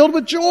are filled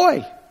with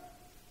joy.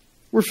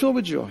 We're filled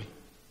with joy.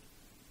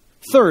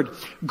 Third,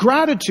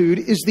 gratitude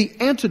is the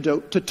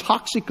antidote to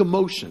toxic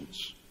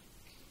emotions.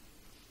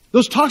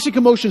 Those toxic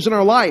emotions in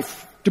our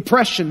life,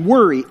 depression,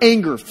 worry,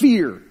 anger,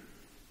 fear,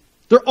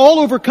 they're all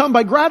overcome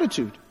by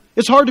gratitude.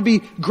 It's hard to be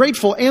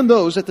grateful and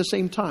those at the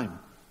same time.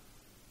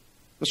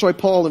 That's why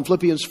Paul in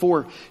Philippians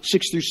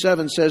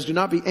 4:6-7 says, do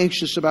not be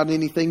anxious about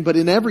anything, but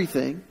in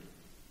everything,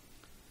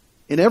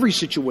 in every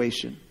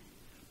situation,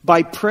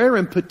 by prayer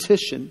and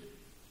petition,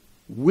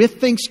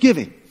 with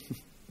thanksgiving,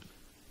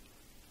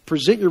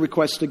 present your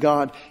requests to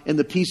God, and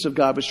the peace of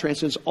God, which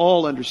transcends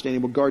all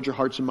understanding, will guard your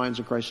hearts and minds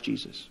in Christ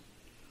Jesus.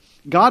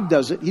 God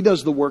does it. He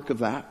does the work of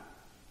that.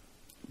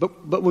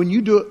 But when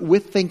you do it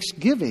with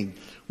thanksgiving,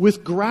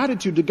 with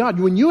gratitude to God,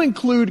 when you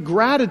include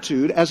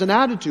gratitude as an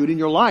attitude in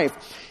your life,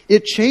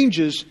 it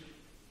changes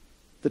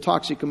the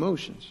toxic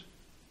emotions.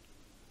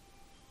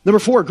 Number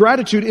 4,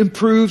 gratitude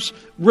improves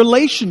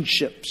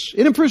relationships.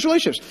 It improves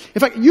relationships. In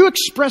fact, you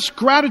express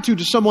gratitude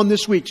to someone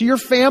this week, to your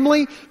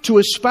family, to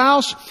a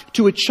spouse,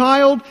 to a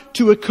child,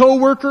 to a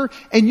coworker,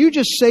 and you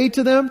just say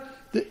to them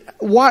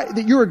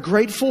that you're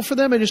grateful for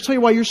them and just tell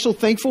you why you're so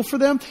thankful for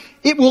them.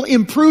 It will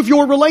improve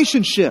your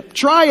relationship.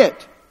 Try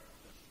it.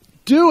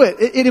 Do it.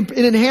 It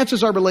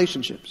enhances our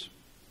relationships.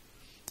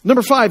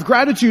 Number 5,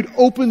 gratitude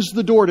opens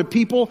the door to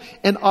people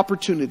and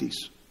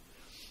opportunities.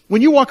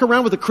 When you walk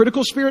around with a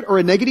critical spirit or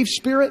a negative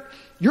spirit,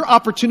 your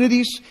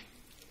opportunities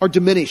are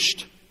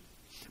diminished.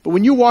 But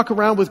when you walk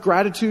around with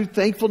gratitude,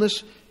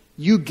 thankfulness,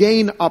 you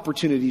gain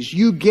opportunities.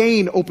 You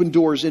gain open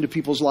doors into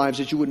people's lives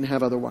that you wouldn't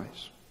have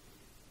otherwise.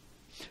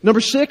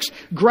 Number 6,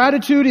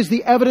 gratitude is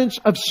the evidence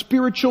of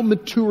spiritual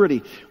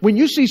maturity. When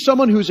you see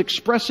someone who's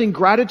expressing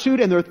gratitude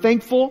and they're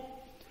thankful,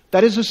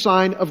 that is a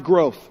sign of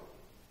growth.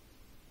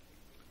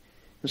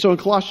 And so in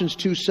Colossians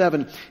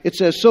 2:7, it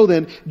says, "So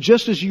then,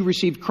 just as you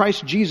received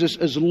Christ Jesus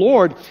as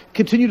Lord,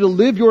 continue to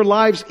live your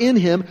lives in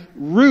Him,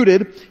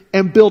 rooted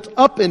and built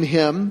up in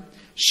Him,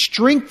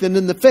 strengthened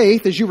in the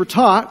faith as you were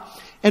taught,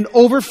 and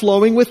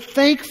overflowing with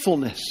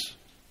thankfulness."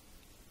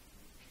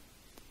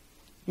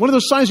 One of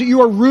those signs that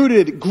you are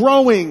rooted,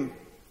 growing,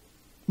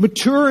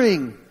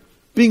 maturing,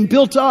 being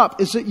built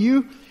up is that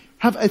you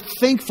have a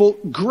thankful,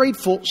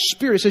 grateful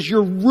spirit. It says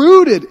you're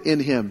rooted in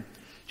Him.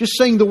 Just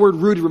saying the word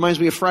rooted reminds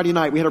me of Friday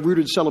night. We had a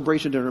rooted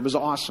celebration dinner. It was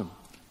awesome.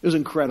 It was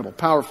incredible,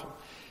 powerful.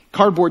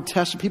 Cardboard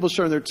tests, people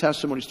sharing their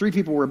testimonies. 3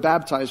 people were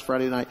baptized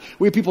Friday night.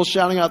 We had people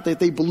shouting out that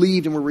they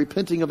believed and were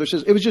repenting of their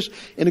sins. It was just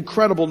an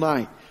incredible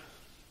night.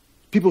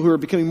 People who are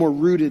becoming more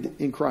rooted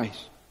in Christ.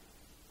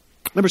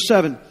 Number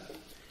 7,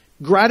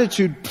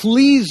 gratitude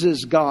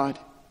pleases God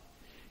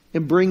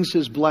and brings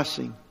His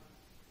blessing.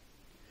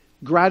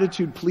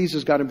 Gratitude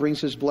pleases God and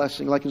brings His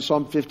blessing. Like in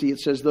Psalm 50, it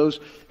says,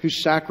 "Those who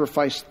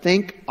sacrifice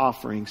thank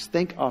offerings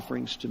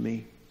to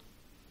me,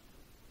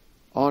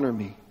 honor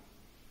me,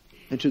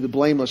 and to the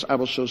blameless I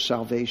will show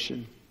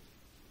salvation."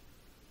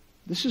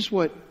 This is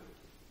what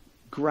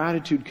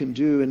gratitude can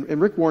do. And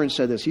Rick Warren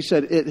said this. He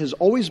said, "It has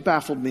always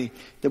baffled me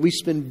that we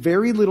spend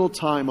very little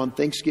time on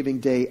Thanksgiving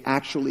Day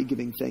actually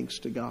giving thanks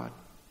to God.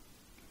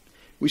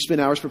 We spend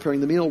hours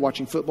preparing the meal,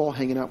 watching football,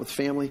 hanging out with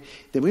family.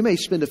 Then we may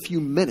spend a few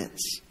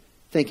minutes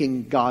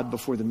thanking God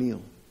before the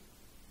meal.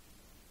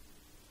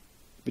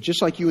 But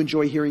just like you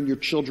enjoy hearing your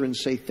children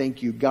say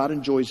thank you, God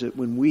enjoys it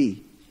when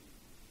we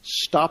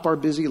stop our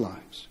busy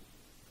lives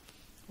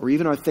or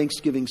even our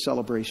Thanksgiving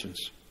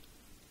celebrations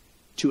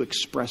to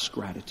express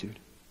gratitude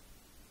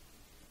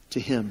to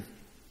Him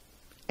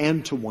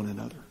and to one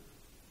another."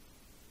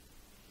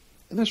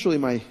 And that's really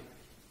my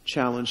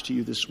challenge to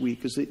you this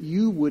week, is that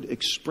you would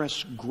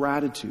express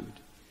gratitude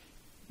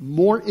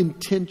more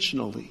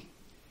intentionally,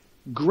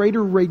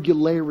 greater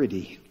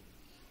regularity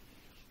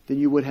than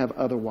you would have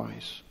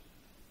otherwise.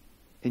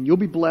 And you'll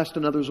be blessed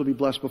and others will be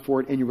blessed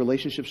before it, and your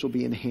relationships will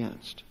be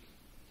enhanced.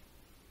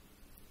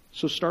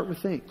 So start with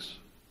thanks.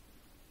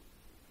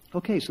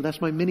 Okay, so that's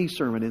my mini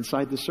sermon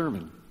inside the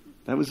sermon.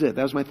 That was it.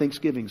 That was my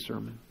Thanksgiving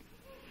sermon.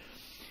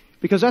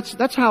 Because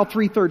that's how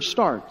 3/3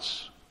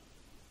 starts.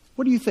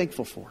 What are you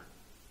thankful for?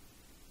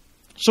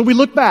 So we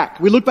look back.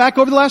 We look back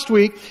over the last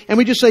week and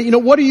we just say,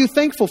 what are you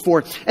thankful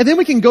for? And then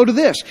we can go to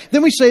this.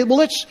 Then we say,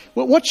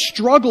 what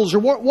struggles or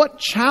what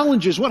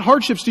challenges, what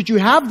hardships did you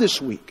have this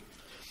week?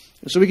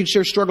 And so we can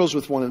share struggles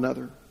with one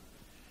another.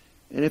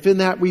 And if in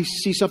that we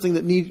see something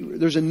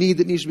there's a need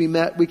that needs to be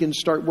met, we can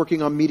start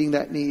working on meeting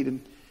that need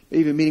and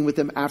even meeting with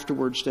them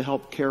afterwards to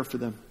help care for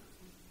them.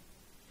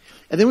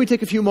 And then we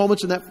take a few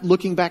moments in that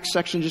looking back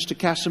section just to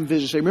cast some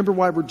vision. Say, remember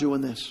why we're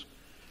doing this.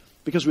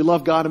 Because we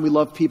love God and we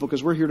love people.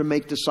 Because we're here to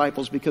make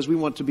disciples. Because we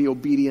want to be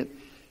obedient,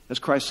 as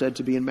Christ said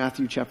to be in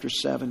Matthew chapter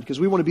 7. Because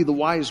we want to be the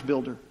wise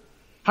builder.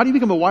 How do you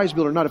become a wise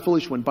builder, not a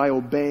foolish one? By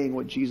obeying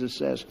what Jesus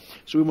says.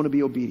 So we want to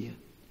be obedient.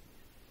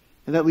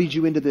 And that leads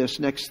you into this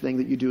next thing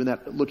that you do in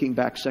that looking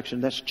back section.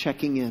 That's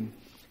checking in.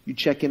 You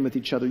check in with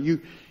each other.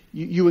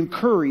 You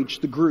encourage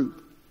the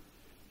group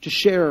to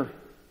share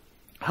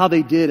how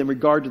they did in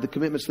regard to the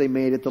commitments they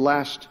made at the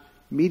last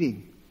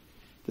meeting.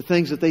 The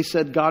things that they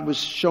said God was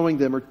showing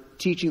them or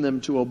teaching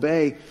them to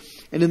obey.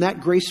 And in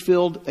that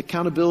grace-filled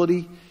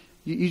accountability,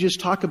 you just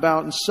talk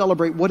about and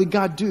celebrate, what did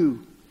God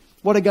do?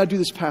 What did God do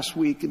this past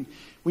week? And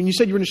when you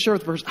said you were going to share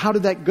with the person, how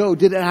did that go?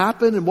 Did it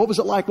happen? And what was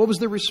it like? What was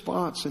their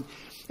response? And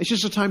it's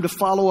just a time to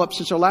follow up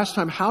since our last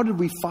time. How did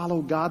we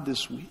follow God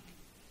this week?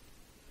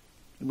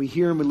 And we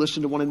hear and we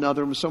listen to one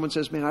another. And when someone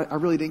says, man, I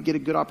really didn't get a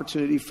good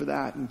opportunity for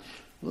that. And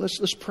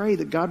let's pray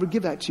that God would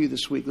give that to you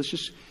this week.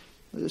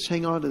 Let's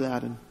hang on to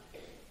that and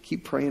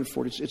keep praying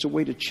for it. It's a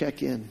way to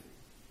check in.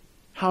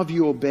 How have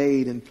you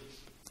obeyed? And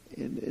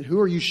who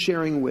are you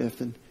sharing with?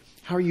 And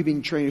how are you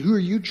being trained? Who are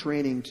you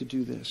training to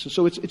do this? And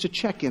so it's a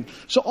check-in.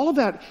 So all of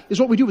that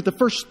is what we do with the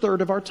first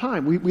third of our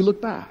time. We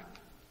look back.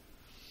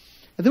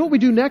 And then what we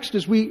do next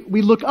is we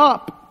look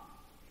up.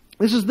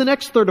 This is the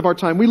next third of our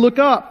time. We look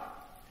up.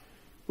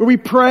 Where we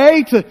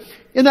pray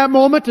in that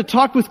moment to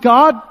talk with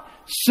God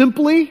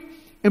simply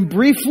and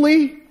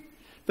briefly,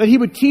 that He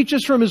would teach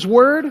us from His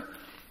Word.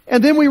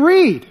 And then we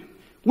read.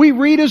 We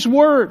read His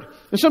Word.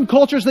 In some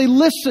cultures, they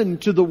listen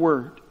to the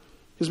Word,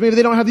 because maybe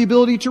they don't have the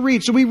ability to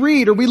read. So we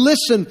read or we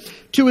listen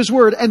to His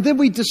Word, and then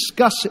we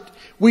discuss it.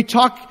 We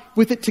talk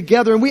with it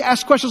together, and we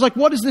ask questions like,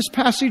 what does this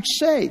passage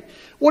say?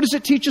 What does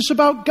it teach us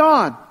about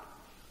God?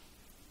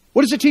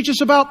 What does it teach us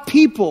about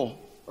people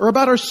or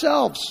about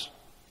ourselves?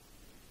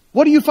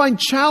 What do you find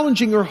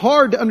challenging or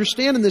hard to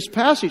understand in this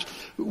passage?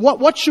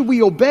 What should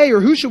we obey, or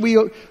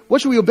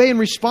what should we obey in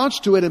response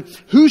to it, and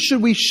who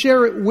should we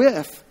share it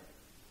with?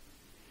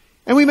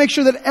 And we make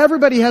sure that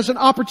everybody has an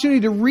opportunity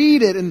to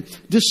read it and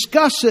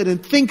discuss it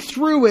and think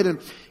through it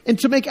and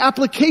to make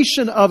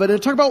application of it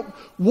and talk about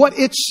what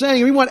it's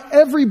saying. We want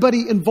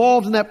everybody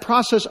involved in that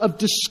process of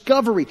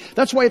discovery.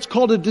 That's why it's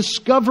called a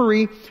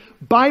discovery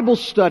Bible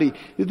study.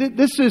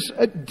 This is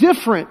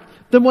different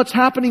than what's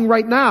happening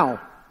right now.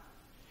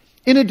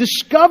 In a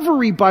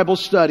discovery Bible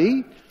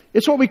study,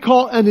 It's what we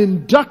call an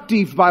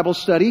inductive Bible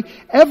study.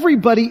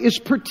 Everybody is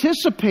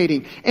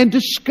participating and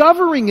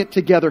discovering it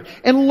together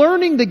and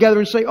learning together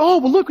and say, oh,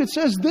 well, look, it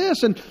says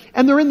this. And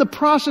they're in the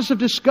process of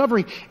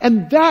discovering.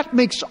 And that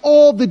makes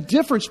all the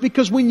difference,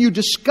 because when you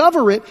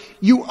discover it,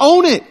 you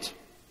own it.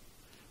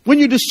 When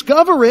you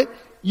discover it,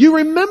 you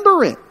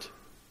remember it.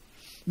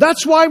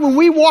 That's why when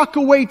we walk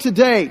away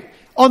today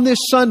on this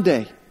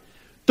Sunday,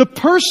 the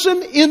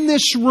person in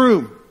this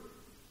room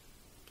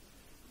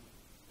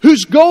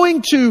who's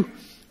going to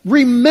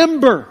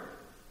remember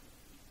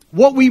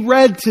what we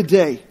read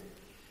today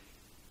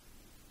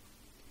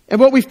and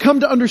what we've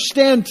come to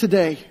understand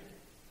today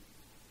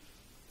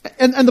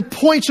and the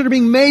points that are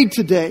being made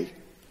today.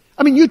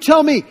 I mean, you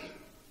tell me,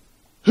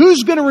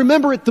 who's going to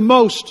remember it the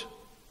most?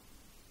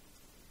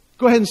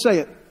 Go ahead and say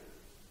it.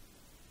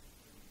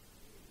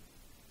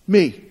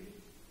 Me.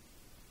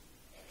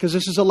 Because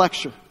this is a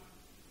lecture.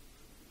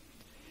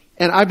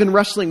 And I've been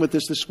wrestling with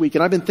this week,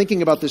 and I've been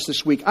thinking about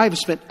this week. I've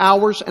spent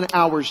hours and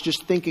hours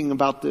just thinking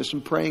about this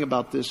and praying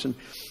about this and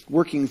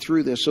working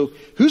through this. So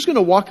who's going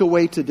to walk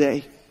away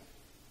today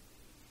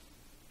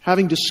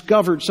having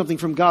discovered something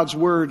from God's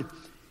Word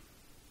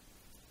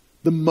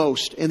the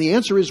most? And the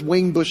answer is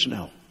Wayne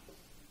Bushnell.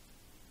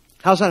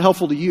 How's that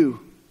helpful to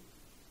you?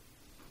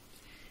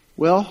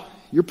 Well,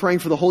 you're praying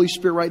for the Holy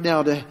Spirit right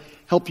now to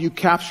help you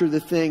capture the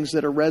things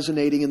that are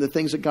resonating and the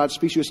things that God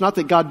speaks to you. It's not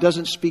that God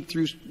doesn't speak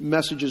through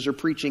messages or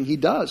preaching. He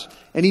does.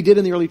 And He did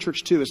in the early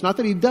church too. It's not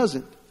that He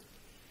doesn't.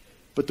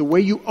 But the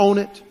way you own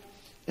it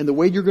and the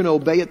way you're going to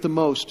obey it the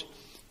most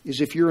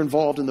is if you're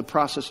involved in the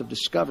process of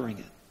discovering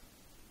it.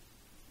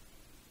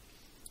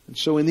 And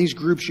so in these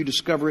groups, you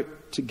discover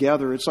it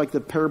together. It's like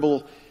the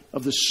parable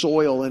of the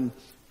soil. And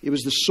it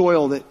was the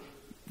soil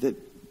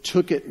that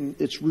took it, and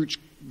its roots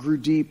grew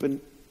deep, and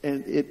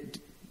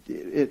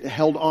it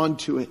held on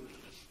to it.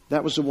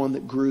 That was the one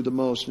that grew the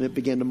most, and it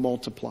began to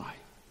multiply.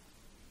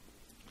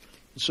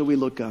 And so we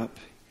look up.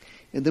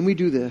 And then we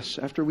do this.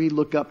 After we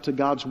look up to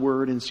God's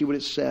Word and see what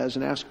it says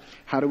and ask,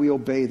 how do we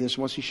obey this?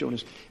 What's He showing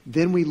us?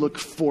 Then we look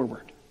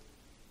forward.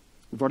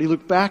 We've already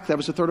looked back. That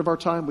was a third of our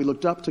time. We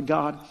looked up to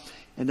God.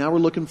 And now we're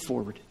looking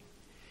forward.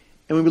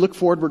 And when we look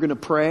forward, we're going to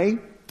pray.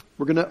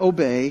 We're going to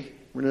obey.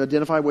 We're going to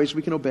identify ways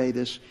we can obey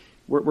this.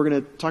 We're going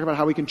to talk about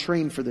how we can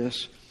train for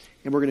this.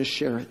 And we're going to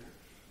share it.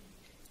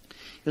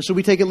 And so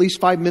we take at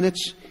least 5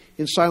 minutes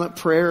in silent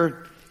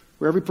prayer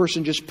where every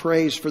person just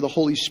prays for the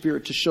Holy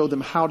Spirit to show them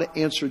how to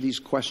answer these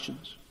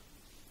questions.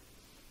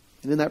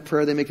 And in that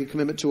prayer, they make a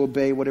commitment to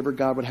obey whatever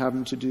God would have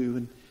them to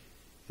do.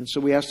 And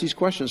so we ask these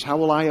questions. How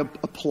will I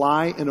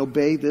apply and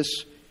obey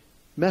this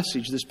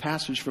message, this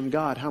passage from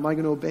God? How am I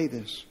going to obey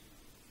this?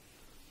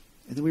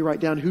 And then we write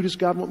down, who does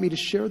God want me to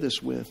share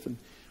this with?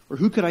 Or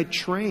who could I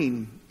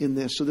train in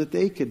this so that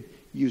they could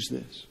use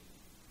this?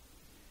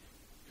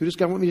 Who does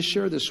God want me to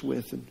share this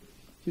with? And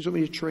who does He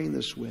want me to train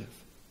this with?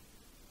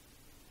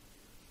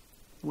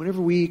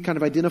 Whenever we kind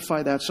of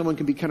identify that, someone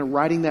can be kind of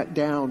writing that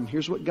down.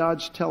 Here's what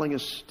God's telling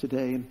us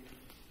today and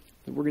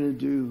that we're going to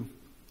do.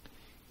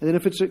 And then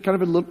if it's a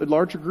kind of a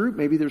larger group,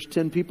 maybe there's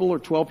 10 people or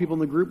 12 people in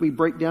the group, we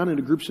break down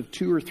into groups of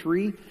 2 or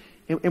 3,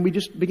 and we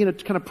just begin to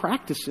kind of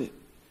practice it.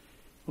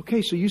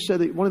 Okay, so you said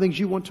that one of the things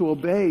you want to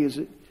obey is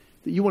that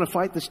you want to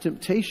fight this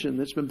temptation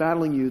that's been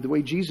battling you the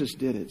way Jesus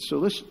did it. So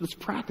let's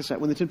practice that.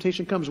 When the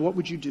temptation comes, what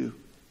would you do?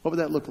 What would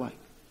that look like?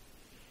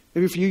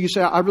 Maybe for you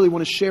say, I really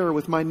want to share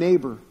with my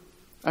neighbor.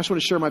 I just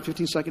want to share my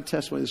 15-second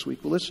testimony this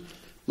week. Well, let's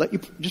let you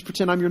just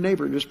pretend I'm your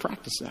neighbor and just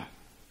practice that.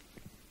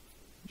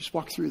 Just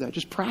walk through that.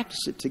 Just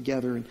practice it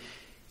together and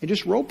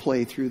just role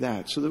play through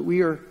that so that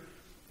we're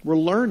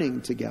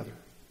learning together.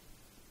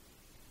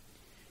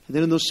 And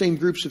then in those same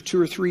groups of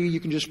 2 or 3, you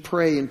can just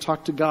pray and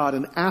talk to God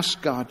and ask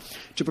God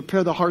to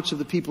prepare the hearts of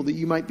the people that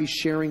you might be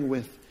sharing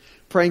with.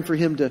 Praying for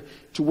Him to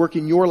work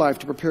in your life,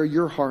 to prepare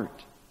your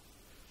heart.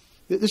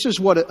 This is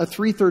what a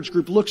 3/3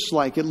 group looks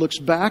like. It looks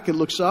back, it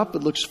looks up,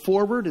 it looks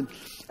forward. And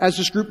as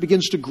this group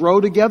begins to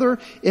grow together,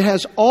 it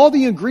has all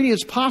the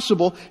ingredients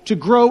possible to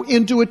grow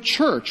into a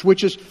church,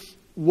 which is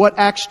what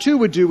Acts 2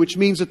 would do, which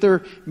means that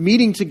they're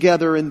meeting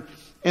together and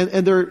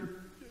they're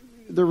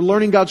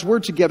learning God's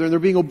Word together, and they're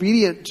being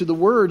obedient to the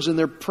words, and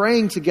they're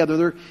praying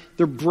together.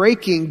 They're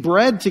breaking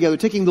bread together,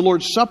 taking the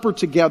Lord's Supper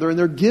together, and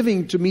they're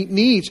giving to meet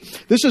needs.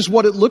 This is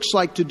what it looks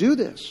like to do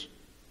this.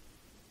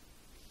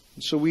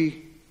 And so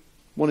we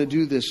want to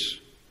do this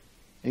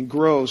and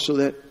grow so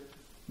that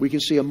we can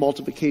see a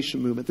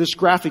multiplication movement. This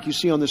graphic you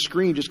see on the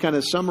screen just kind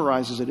of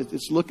summarizes it.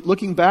 It's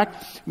looking back.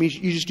 I mean,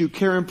 you just do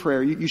care and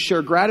prayer. You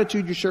share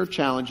gratitude, you share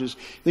challenges.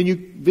 Then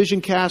you vision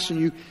cast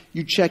and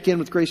you check in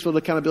with grace-filled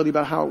accountability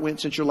about how it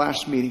went since your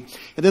last meeting.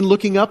 And then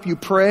looking up, you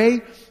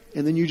pray,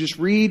 and then you just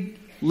read,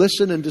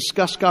 listen, and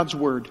discuss God's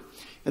Word.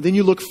 And then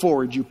you look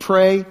forward. You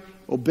pray,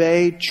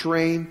 obey,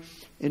 train,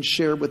 and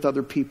share with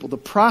other people. The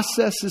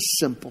process is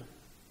simple.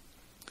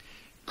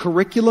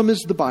 Curriculum is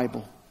the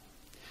Bible.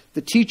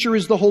 The teacher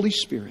is the Holy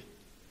Spirit.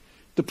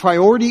 The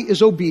priority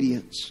is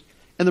obedience.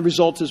 And the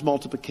result is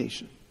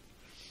multiplication.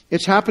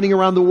 It's happening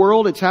around the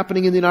world. It's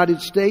happening in the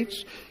United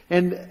States.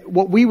 And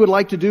what we would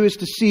like to do is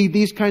to see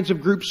these kinds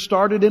of groups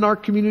started in our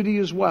community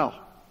as well.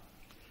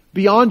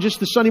 Beyond just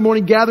the Sunday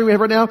morning gathering we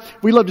have right now,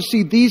 we love to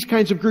see these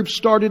kinds of groups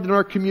started in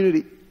our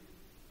community,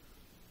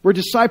 where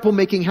disciple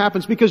making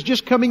happens. Because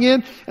just coming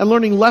in and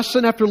learning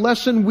lesson after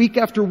lesson, week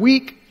after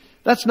week,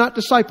 that's not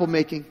disciple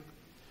making.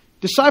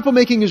 Disciple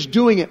making is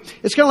doing it.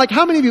 It's kind of like,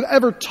 how many of you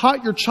ever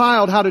taught your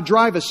child how to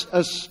drive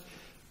a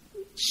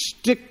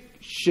stick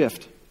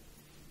shift?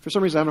 For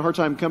some reason, I'm having a hard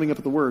time coming up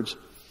with the words.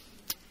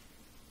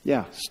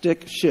 Yeah,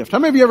 stick shift. How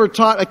many of you ever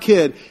taught a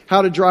kid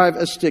how to drive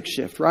a stick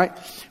shift, right?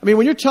 I mean,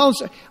 when you're telling,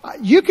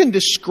 you can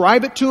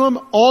describe it to them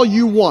all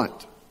you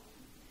want.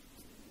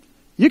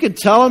 You can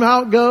tell them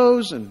how it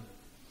goes and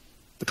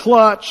the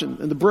clutch and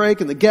the brake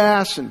and the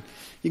gas, and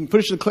you can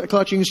push the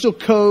clutch, you can still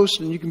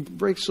coast, and you can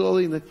brake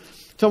slowly, and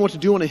tell them what to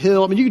do on a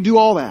hill. I mean, you can do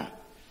all that.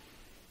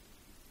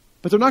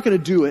 But they're not going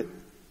to do it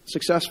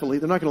successfully.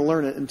 They're not going to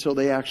learn it until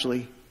they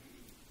actually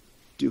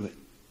do it.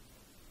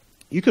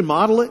 You can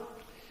model it,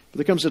 but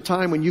there comes a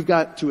time when you've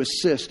got to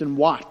assist and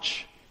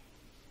watch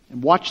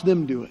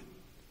them do it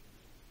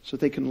so that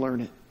they can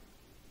learn it.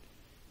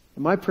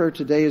 And my prayer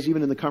today is,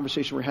 even in the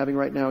conversation we're having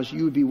right now, is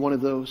you would be one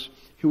of those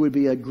who would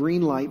be a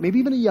green light, maybe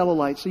even a yellow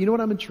light. Say, you know what,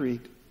 I'm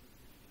intrigued.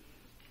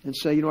 And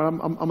say, you know what,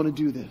 I'm going to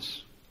do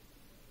this.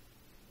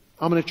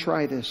 I'm going to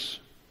try this.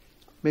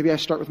 Maybe I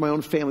start with my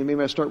own family.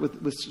 Maybe I start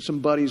with some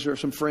buddies or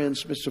some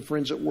friends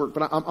at work.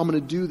 But I'm going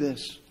to do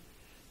this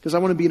because I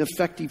want to be an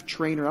effective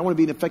trainer. I want to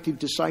be an effective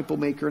disciple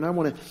maker. And I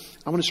want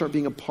to start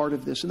being a part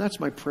of this. And that's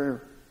my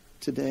prayer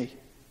today,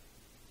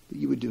 that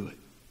you would do it.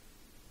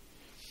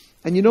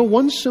 And you know,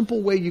 one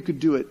simple way you could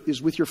do it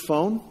is with your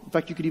phone. In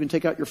fact, you could even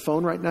take out your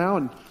phone right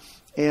now.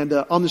 And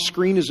on the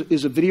screen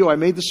is a video I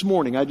made this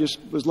morning. I just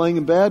was laying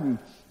in bed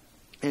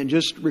and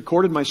just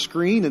recorded my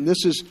screen. And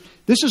this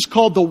is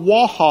called the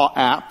Waha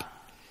app.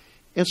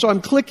 And so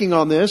I'm clicking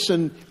on this,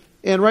 and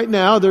right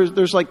now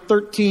there's like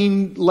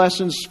 13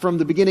 lessons from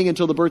the beginning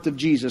until the birth of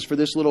Jesus for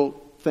this little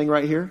thing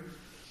right here.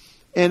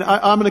 And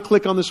I'm going to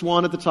click on this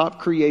one at the top,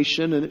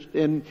 creation,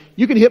 and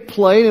you can hit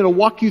play and it'll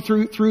walk you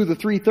through the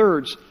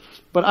 3/3.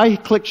 But I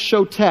clicked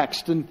show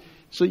text, and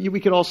so we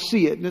could all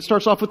see it. And it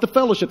starts off with the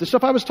fellowship, the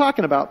stuff I was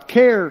talking about,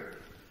 care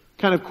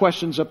kind of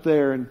questions up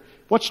there, and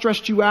what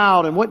stressed you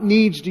out, and what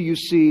needs do you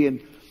see,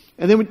 and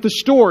then with the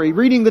story,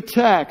 reading the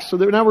text. So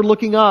that now we're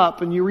looking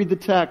up, and you read the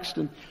text,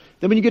 and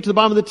then when you get to the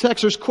bottom of the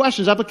text, there's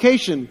questions,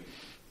 application.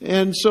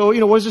 And so,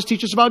 what does this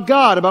teach us about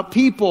God, about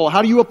people?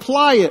 How do you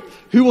apply it?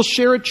 Who will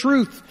share a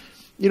truth?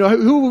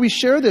 Who will we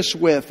share this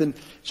with? And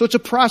so it's a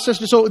process.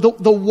 So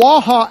the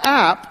Waha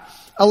app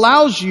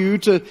allows you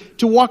to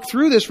walk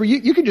through this, where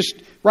you can just,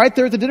 right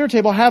there at the dinner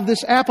table, have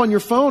this app on your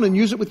phone and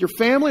use it with your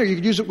family, or you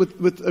could use it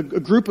with a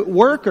group at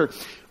work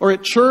or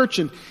at church.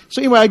 And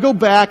so anyway, I go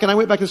back, and I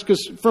went back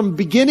because from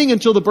beginning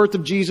until the birth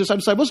of Jesus, I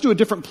decided, let's do a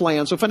different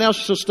plan. So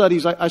Financial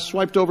Studies, I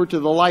swiped over to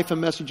the life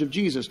and message of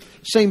Jesus.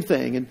 Same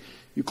thing. And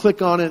you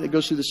click on it, it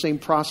goes through the same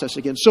process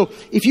again. So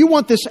if you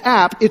want this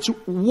app, it's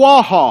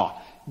Waha.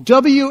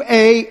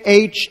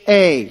 W-A-H-A.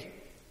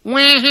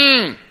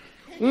 Waha.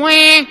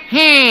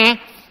 Waha.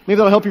 Maybe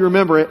that'll help you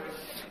remember it.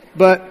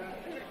 But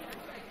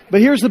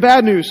here's the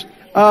bad news.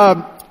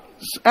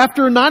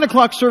 After a 9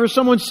 o'clock service,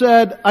 someone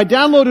said, I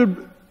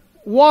downloaded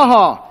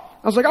Waha.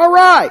 I was like, all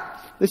right.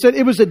 They said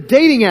it was a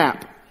dating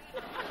app.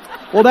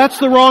 Well, that's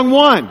the wrong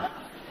one.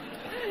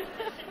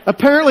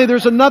 Apparently,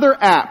 there's another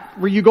app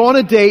where you go on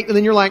a date and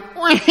then you're like,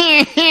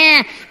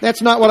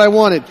 that's not what I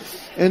wanted.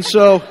 And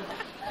so,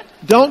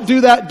 don't do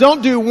that.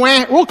 Don't do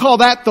Wah. We'll call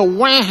that the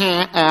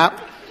Waha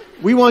app.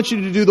 We want you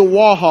to do the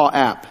Waha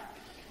app.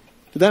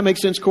 Did that make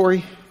sense,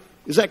 Corey?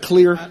 Is that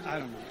clear? I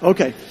don't know.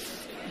 Okay.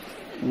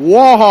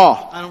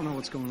 Waha. I don't know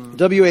what's going on.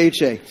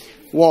 W-H-A.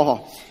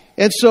 Waha.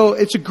 And so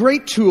it's a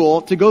great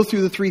tool to go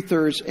through the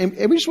 3/3.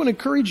 And we just want to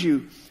encourage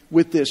you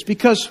with this,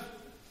 because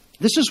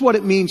this is what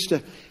it means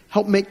to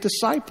help make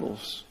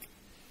disciples.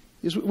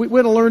 We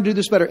want to learn to do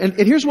this better. And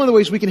here's one of the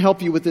ways we can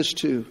help you with this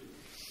too.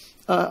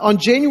 On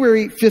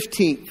January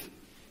 15th,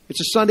 it's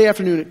a Sunday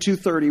afternoon at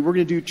 2:30. We're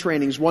going to do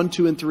trainings 1,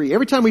 2, and 3.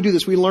 Every time we do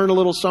this, we learn a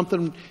little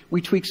something.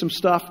 We tweak some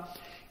stuff.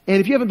 And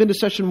if you haven't been to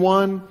session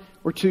 1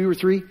 or 2 or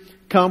 3,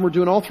 come. We're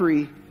doing all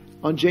 3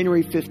 on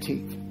January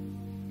 15th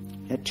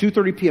at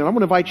 2:30 p.m. I'm going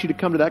to invite you to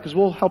come to that, because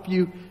we'll help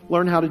you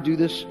learn how to do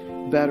this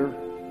better.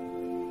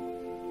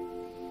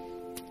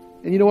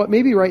 And you know what?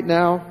 Maybe right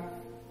now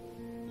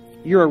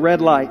you're a red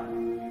light.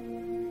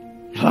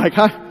 Like,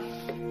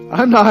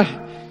 I'm not...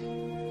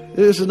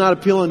 This is not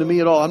appealing to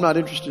me at all. I'm not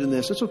interested in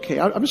this. That's okay.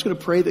 I'm just going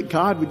to pray that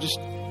God would just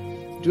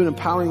do an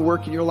empowering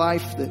work in your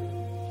life, that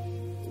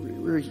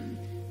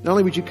not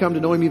only would you come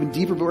to know Him even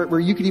deeper, but where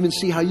you could even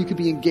see how you could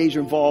be engaged or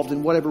involved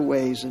in whatever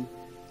ways. And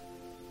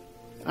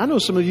I know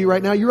some of you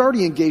right now, you're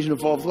already engaged and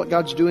involved with what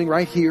God's doing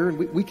right here, and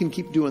we can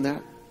keep doing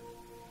that.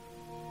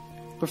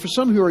 But for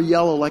some who are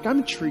yellow, like, I'm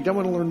intrigued, I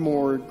want to learn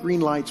more,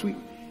 green lights, we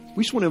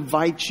just want to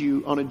invite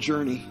you on a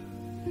journey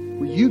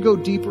where you go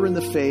deeper in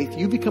the faith,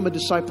 you become a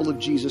disciple of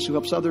Jesus who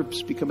helps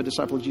others become a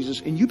disciple of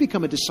Jesus, and you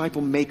become a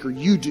disciple maker.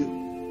 You do.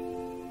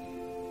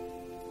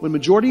 when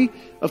majority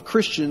of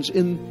Christians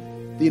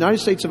in the United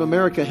States of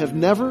America have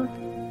never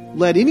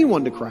led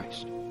anyone to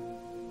Christ,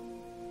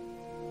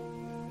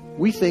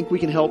 we think we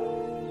can help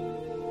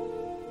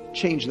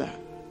change that.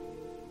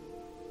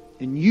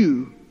 And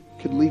you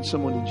could lead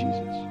someone to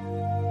Jesus,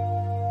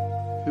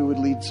 who would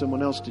lead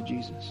someone else to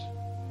Jesus.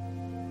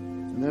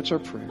 And that's our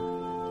prayer.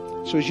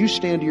 So as you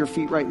stand to your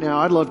feet right now,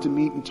 I'd love to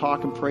meet and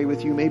talk and pray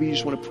with you. Maybe you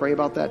just want to pray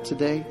about that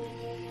today.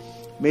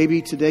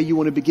 Maybe today you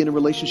want to begin a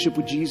relationship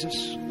with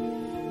Jesus.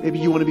 Maybe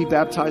you want to be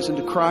baptized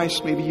into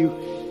Christ. Maybe you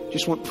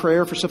just want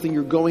prayer for something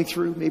you're going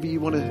through. Maybe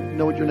you want to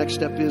know what your next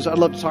step is. I'd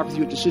love to talk with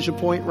you at Decision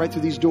Point right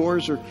through these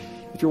doors. Or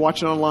if you're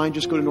watching online,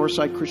 just go to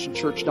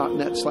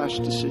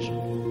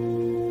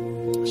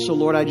northsidechristianchurch.net/decision. So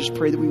Lord, I just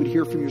pray that we would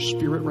hear from your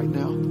Spirit right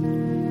now.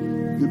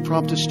 You would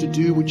prompt us to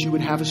do what you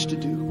would have us to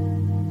do.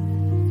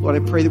 Lord, I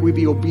pray that we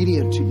be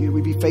obedient to you.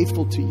 We be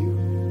faithful to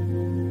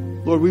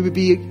you. Lord, we would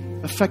be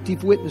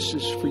effective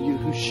witnesses for you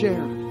who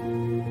share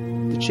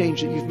the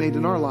change that you've made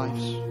in our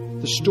lives.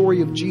 The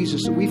story of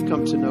Jesus that we've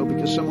come to know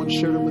because someone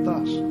shared it with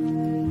us.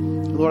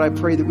 And Lord, I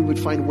pray that we would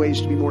find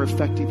ways to be more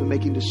effective in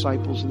making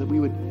disciples, and that we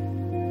would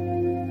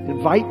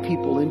invite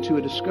people into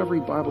a Discovery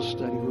Bible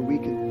study where we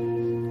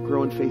can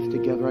grow in faith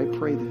together. I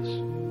pray this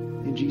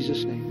in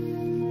Jesus'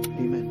 name.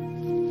 Amen.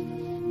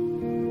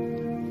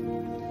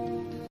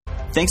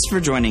 Thanks for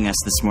joining us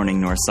this morning,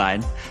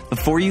 Northside.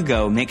 Before you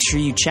go, make sure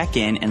you check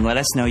in and let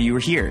us know you were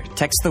here.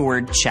 Text the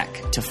word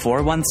CHECK to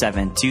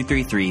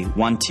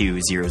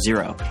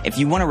 417-233-1200. If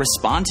you want to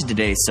respond to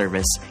today's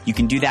service, you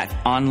can do that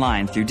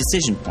online through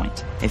Decision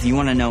Point. If you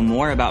want to know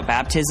more about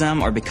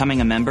baptism or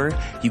becoming a member,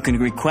 you can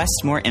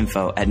request more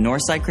info at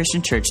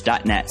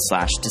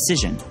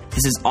northsidechristianchurch.net/decision.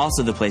 This is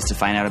also the place to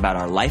find out about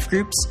our life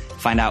groups,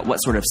 find out what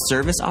sort of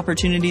service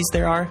opportunities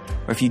there are,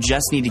 or if you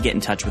just need to get in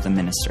touch with a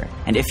minister.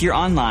 And if you're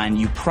online,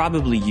 you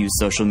probably use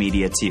social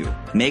media too.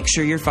 Make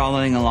sure you're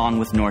following along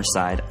with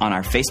Northside on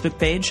our Facebook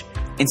page,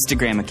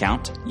 Instagram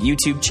account,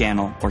 YouTube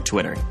channel, or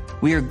Twitter.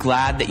 We are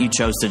glad that you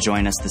chose to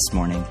join us this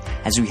morning.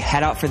 As we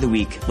head out for the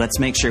week, let's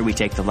make sure we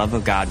take the love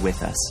of God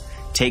with us.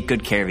 Take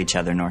good care of each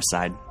other,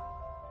 Northside.